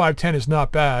optimal at 510 is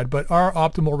not bad, but our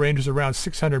optimal range is around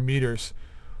 600 meters.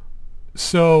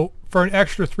 So for an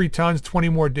extra 3 tons, 20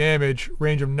 more damage,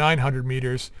 range of 900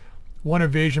 meters, 1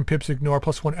 evasion, pips ignore,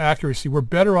 plus 1 accuracy, we're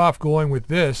better off going with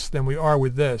this than we are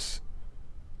with this.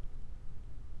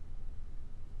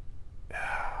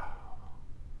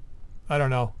 I don't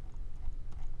know.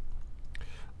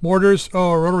 Mortars,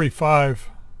 oh, rotary 5.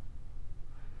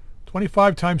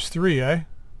 25 times 3, eh?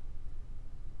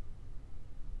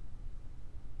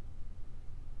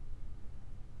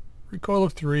 Recoil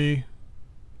of 3.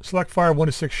 Select fire 1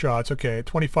 to 6 shots. Okay,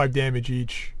 25 damage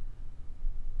each.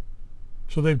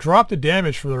 So they've dropped the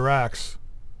damage for the racks.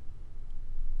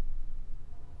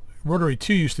 Rotary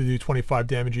 2 used to do 25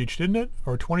 damage each, didn't it?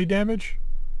 Or 20 damage?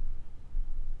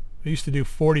 They used to do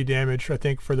 40 damage, I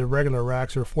think, for the regular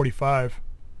racks, or 45.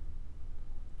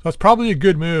 So it's probably a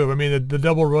good move. I mean, the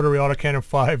double rotary autocannon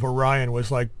 5 Orion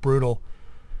was like brutal.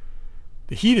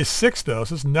 The heat is 6 though,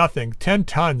 so it's nothing. 10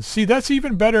 tons. See, that's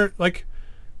even better. Like,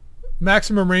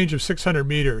 maximum range of 600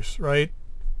 meters, right?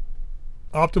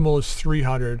 Optimal is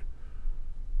 300.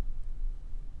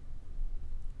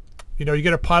 You know, you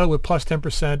get a pilot with plus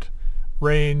 10%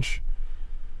 range.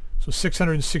 So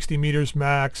 660 meters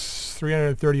max,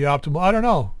 330 optimal. I don't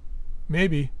know.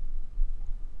 Maybe.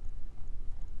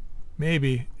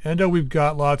 Maybe. Endo we've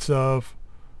got lots of.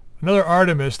 Another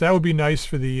Artemis. That would be nice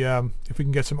for the, if we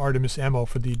can get some Artemis ammo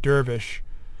for the Dervish.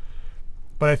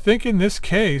 But I think in this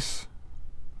case,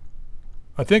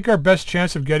 I think our best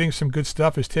chance of getting some good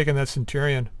stuff is taking that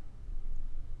Centurion.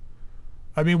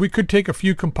 I mean, we could take a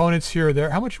few components here or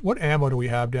there. What ammo do we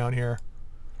have down here?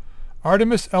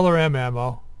 Artemis LRM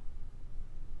ammo.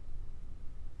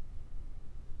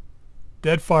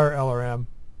 Deadfire LRM.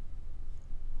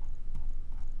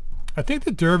 I think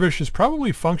the Dervish is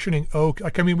probably functioning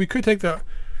like, I mean, we could take the...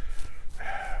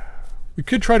 We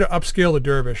could try to upscale the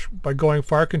Dervish by going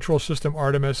Fire Control System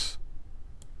Artemis.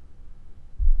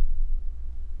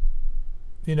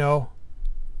 You know,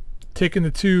 taking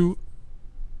the two...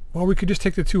 Well, we could just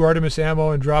take the 2 Artemis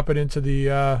ammo and drop it into the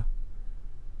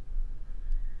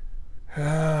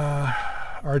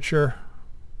Archer.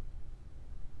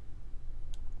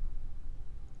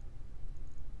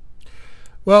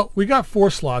 Well, we got 4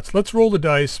 slots. Let's roll the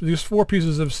dice. There's 4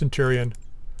 pieces of Centurion.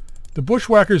 The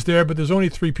Bushwhacker's there, but there's only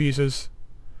 3 pieces.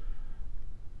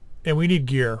 And we need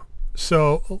gear.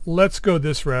 So let's go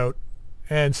this route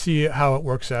and see how it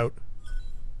works out.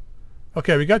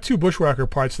 Okay, we got 2 Bushwhacker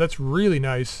parts. That's really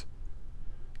nice.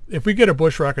 If we get a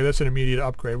Bushwhacker, that's an immediate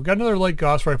upgrade. We got another light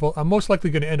Gauss rifle. I'm most likely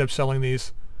going to end up selling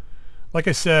these. Like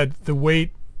I said, the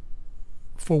weight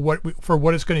for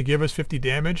what it's going to give us 50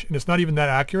 damage, and it's not even that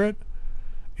accurate.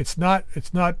 It's not.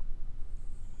 Got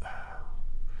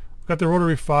the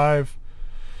rotary 5,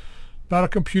 battle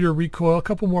computer recoil, a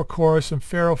couple more chorus, some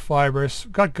ferrofibrous.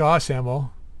 Got Gauss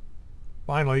ammo.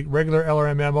 Finally, regular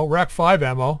LRM ammo, rack 5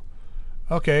 ammo.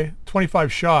 Okay, 25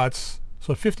 shots.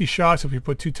 So 50 shots if we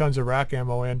put 2 tons of rack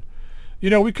ammo in. You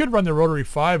know, we could run the rotary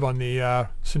 5 on the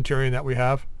Centurion that we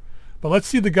have. But let's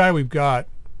see the guy we've got.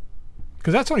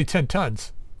 Because that's only 10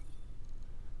 tons.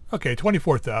 Okay,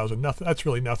 24,000. Nothing. That's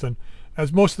really nothing.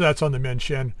 As most of that's on the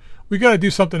Menshin. We got to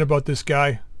do something about this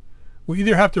guy. We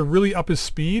either have to really up his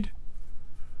speed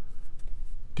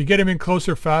to get him in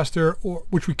closer faster, or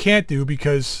which we can't do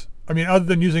because, I mean, other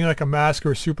than using like a mask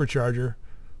or a supercharger,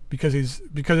 because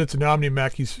it's an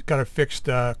Omni-Mech, he's got a fixed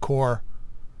core.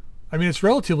 I mean, it's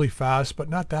relatively fast, but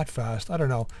not that fast. I don't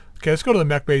know. Okay, let's go to the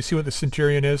mech base, see what the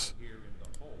Centurion is.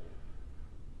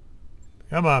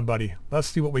 Come on, buddy. Let's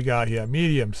see what we got here.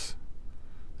 Mediums.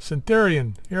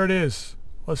 Centurion. Here it is.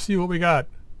 Let's see what we got.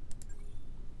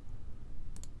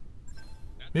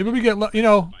 Maybe we get, you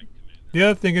know, the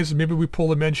other thing is maybe we pull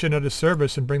the Menshin out of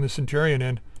service and bring the Centurion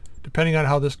in. Depending on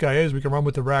how this guy is, we can run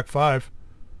with the rack 5.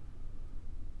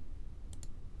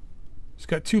 He's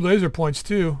got 2 laser points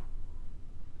too.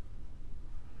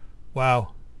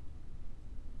 Wow.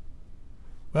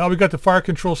 Well, we got the Fire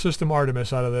Control System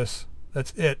Artemis out of this.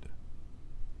 That's it.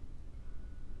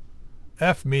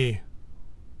 F me.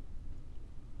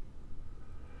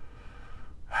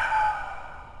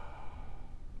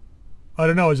 I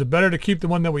don't know. Is it better to keep the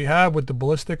one that we have with the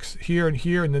ballistics here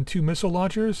and then 2 missile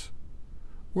launchers?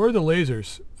 Where are the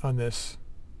lasers on this?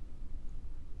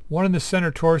 1 in the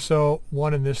center torso,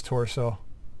 1 in this torso.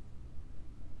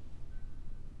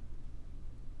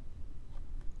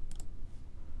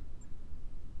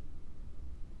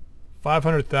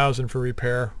 $500,000 for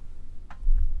repair.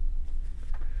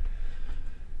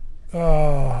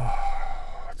 Oh,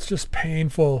 it's just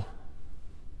painful.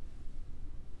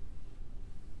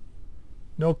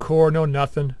 No core, no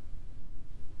nothing.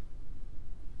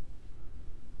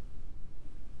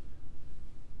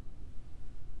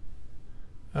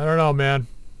 I don't know, man.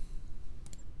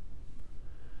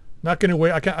 Not gonna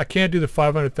wait. I can't do the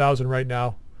 500,000 right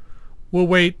now. We'll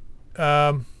wait.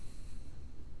 Let's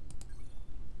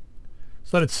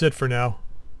let it sit for now.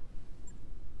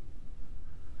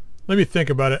 Let me think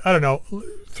about it. I don't know.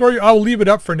 I'll leave it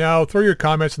up for now. Throw your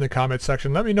comments in the comment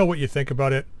section. Let me know what you think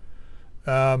about it.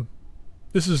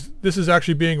 This is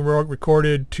actually being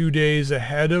recorded 2 days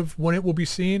ahead of when it will be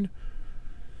seen.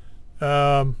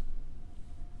 And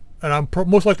I'm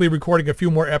most likely recording a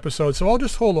few more episodes, so I'll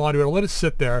just hold on to it. I'll let it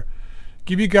sit there.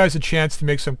 Give you guys a chance to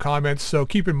make some comments. So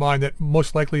keep in mind that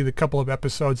most likely the couple of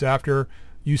episodes after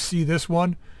you see this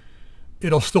one,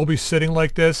 it'll still be sitting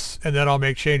like this, and then I'll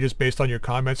make changes based on your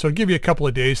comments. So I'll give you a couple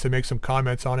of days to make some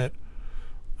comments on it.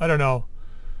 I don't know.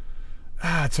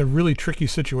 It's a really tricky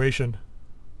situation.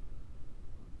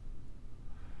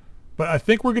 But I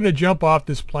think we're going to jump off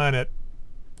this planet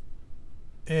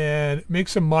and make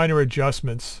some minor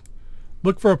adjustments.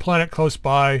 Look for a planet close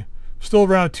by, still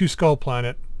around 2 Skull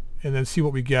Planet, and then see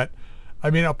what we get. I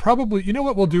mean, I'll probably, you know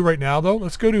what we'll do right now though?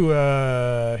 Let's go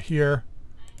to here.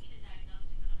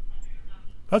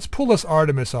 Let's pull this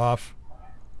Artemis off.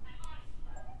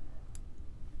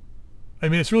 I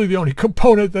mean, it's really the only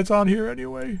component that's on here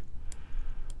anyway.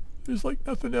 There's like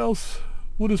nothing else.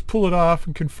 We'll just pull it off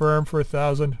and confirm for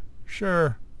 1,000.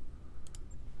 Sure.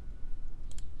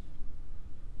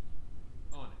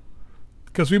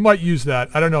 Because we might use that.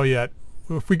 I don't know yet.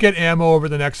 If we get ammo over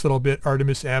the next little bit,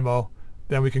 Artemis ammo,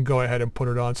 then we can go ahead and put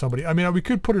it on somebody. I mean, we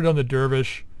could put it on the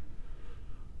Dervish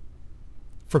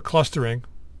for clustering.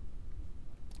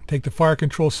 Take the fire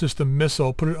control system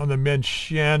missile, put it on the Men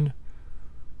Shen.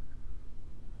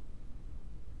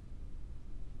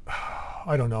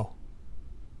 I don't know.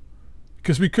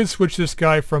 Because we could switch this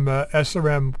guy from a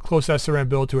SRM, close SRM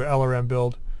build to an LRM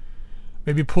build.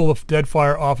 Maybe pull the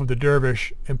Deadfire off of the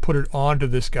Dervish and put it onto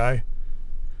this guy.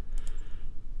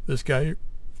 This guy.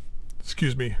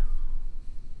 Excuse me.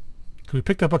 We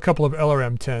picked up a couple of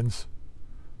LRM 10s.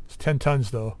 It's 10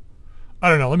 tons though. I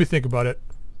don't know. Let me think about it.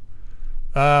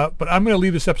 But I'm going to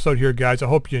leave this episode here, guys. I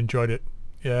hope you enjoyed it.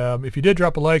 If you did,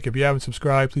 drop a like. If you haven't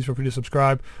subscribed, please feel free to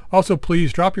subscribe. Also,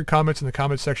 please drop your comments in the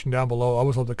comments section down below. I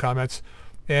always love the comments.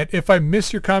 And if I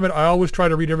miss your comment, I always try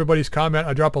to read everybody's comment.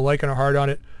 I drop a like and a heart on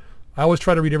it. I always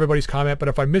try to read everybody's comment. But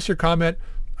if I miss your comment,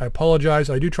 I apologize.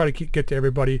 I do try to get to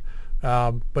everybody.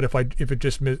 But if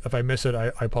I miss it,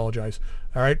 I apologize.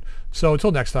 All right. So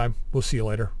until next time, we'll see you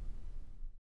later.